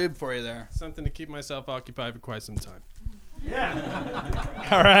lot of lube for you there. Something to keep myself occupied for quite some time. Yeah.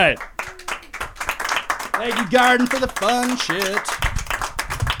 All right. Thank you, Garden, for the fun shit.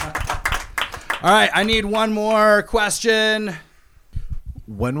 All right, I need one more question.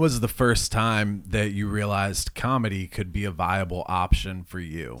 When was the first time that you realized comedy could be a viable option for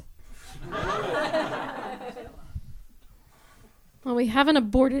you? Well, we haven't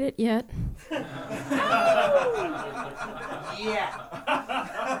aborted it yet.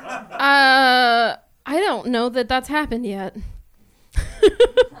 I don't know that that's happened yet.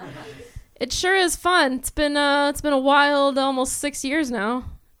 It sure is fun. It's been a wild almost 6 years now.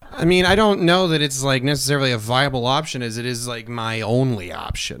 I mean, I don't know that it's like necessarily a viable option as it is like my only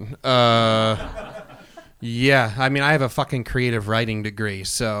option. Yeah, I mean, I have a fucking creative writing degree,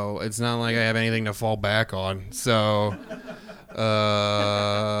 so it's not like I have anything to fall back on. So,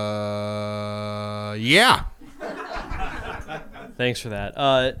 yeah. Thanks for that.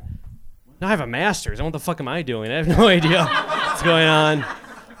 Now I have a master's. What the fuck am I doing? I have no idea what's going on.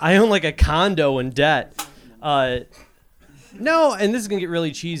 I own like a condo in debt. No, and this is gonna get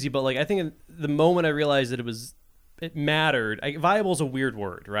really cheesy, but like I think the moment I realized that it mattered. Viable is a weird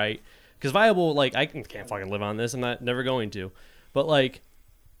word, right? Because viable, like I can't fucking live on this. I'm never going to. But like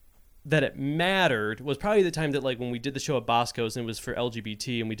that it mattered was probably the time that like when we did the show at Bosco's and it was for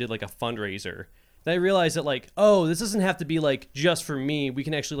LGBT and we did like a fundraiser. Then I realized that like, oh, this doesn't have to be like just for me. We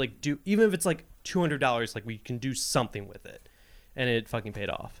can actually like do, even if it's like $200, like we can do something with it. And it fucking paid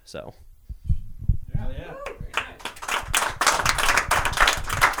off. So. Hell yeah.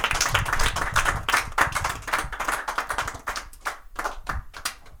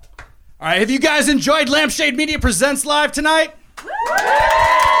 All right, have you guys enjoyed Lampshade Media Presents Live tonight?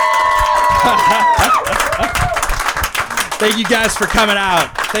 Thank you guys for coming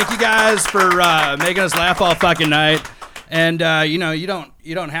out. Thank you guys for making us laugh all fucking night. And you know, you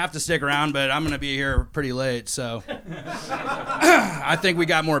don't have to stick around, but I'm gonna be here pretty late, so I think we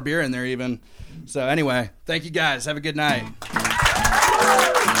got more beer in there even. So anyway, thank you guys. Have a good night.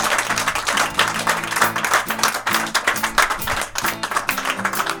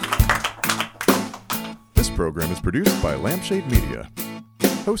 This program is produced by Lampshade Media.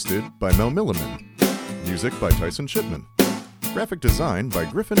 Hosted by Mel Milliman. Music by Tyson Shipman. Graphic design by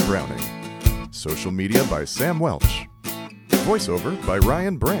Griffin Browning. Social media by Sam Welch. Voiceover by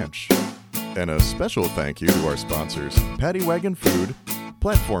Ryan Branch. And a special thank you to our sponsors, Paddy Wagon Food,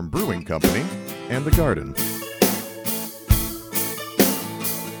 Platform Brewing Company, and The Garden.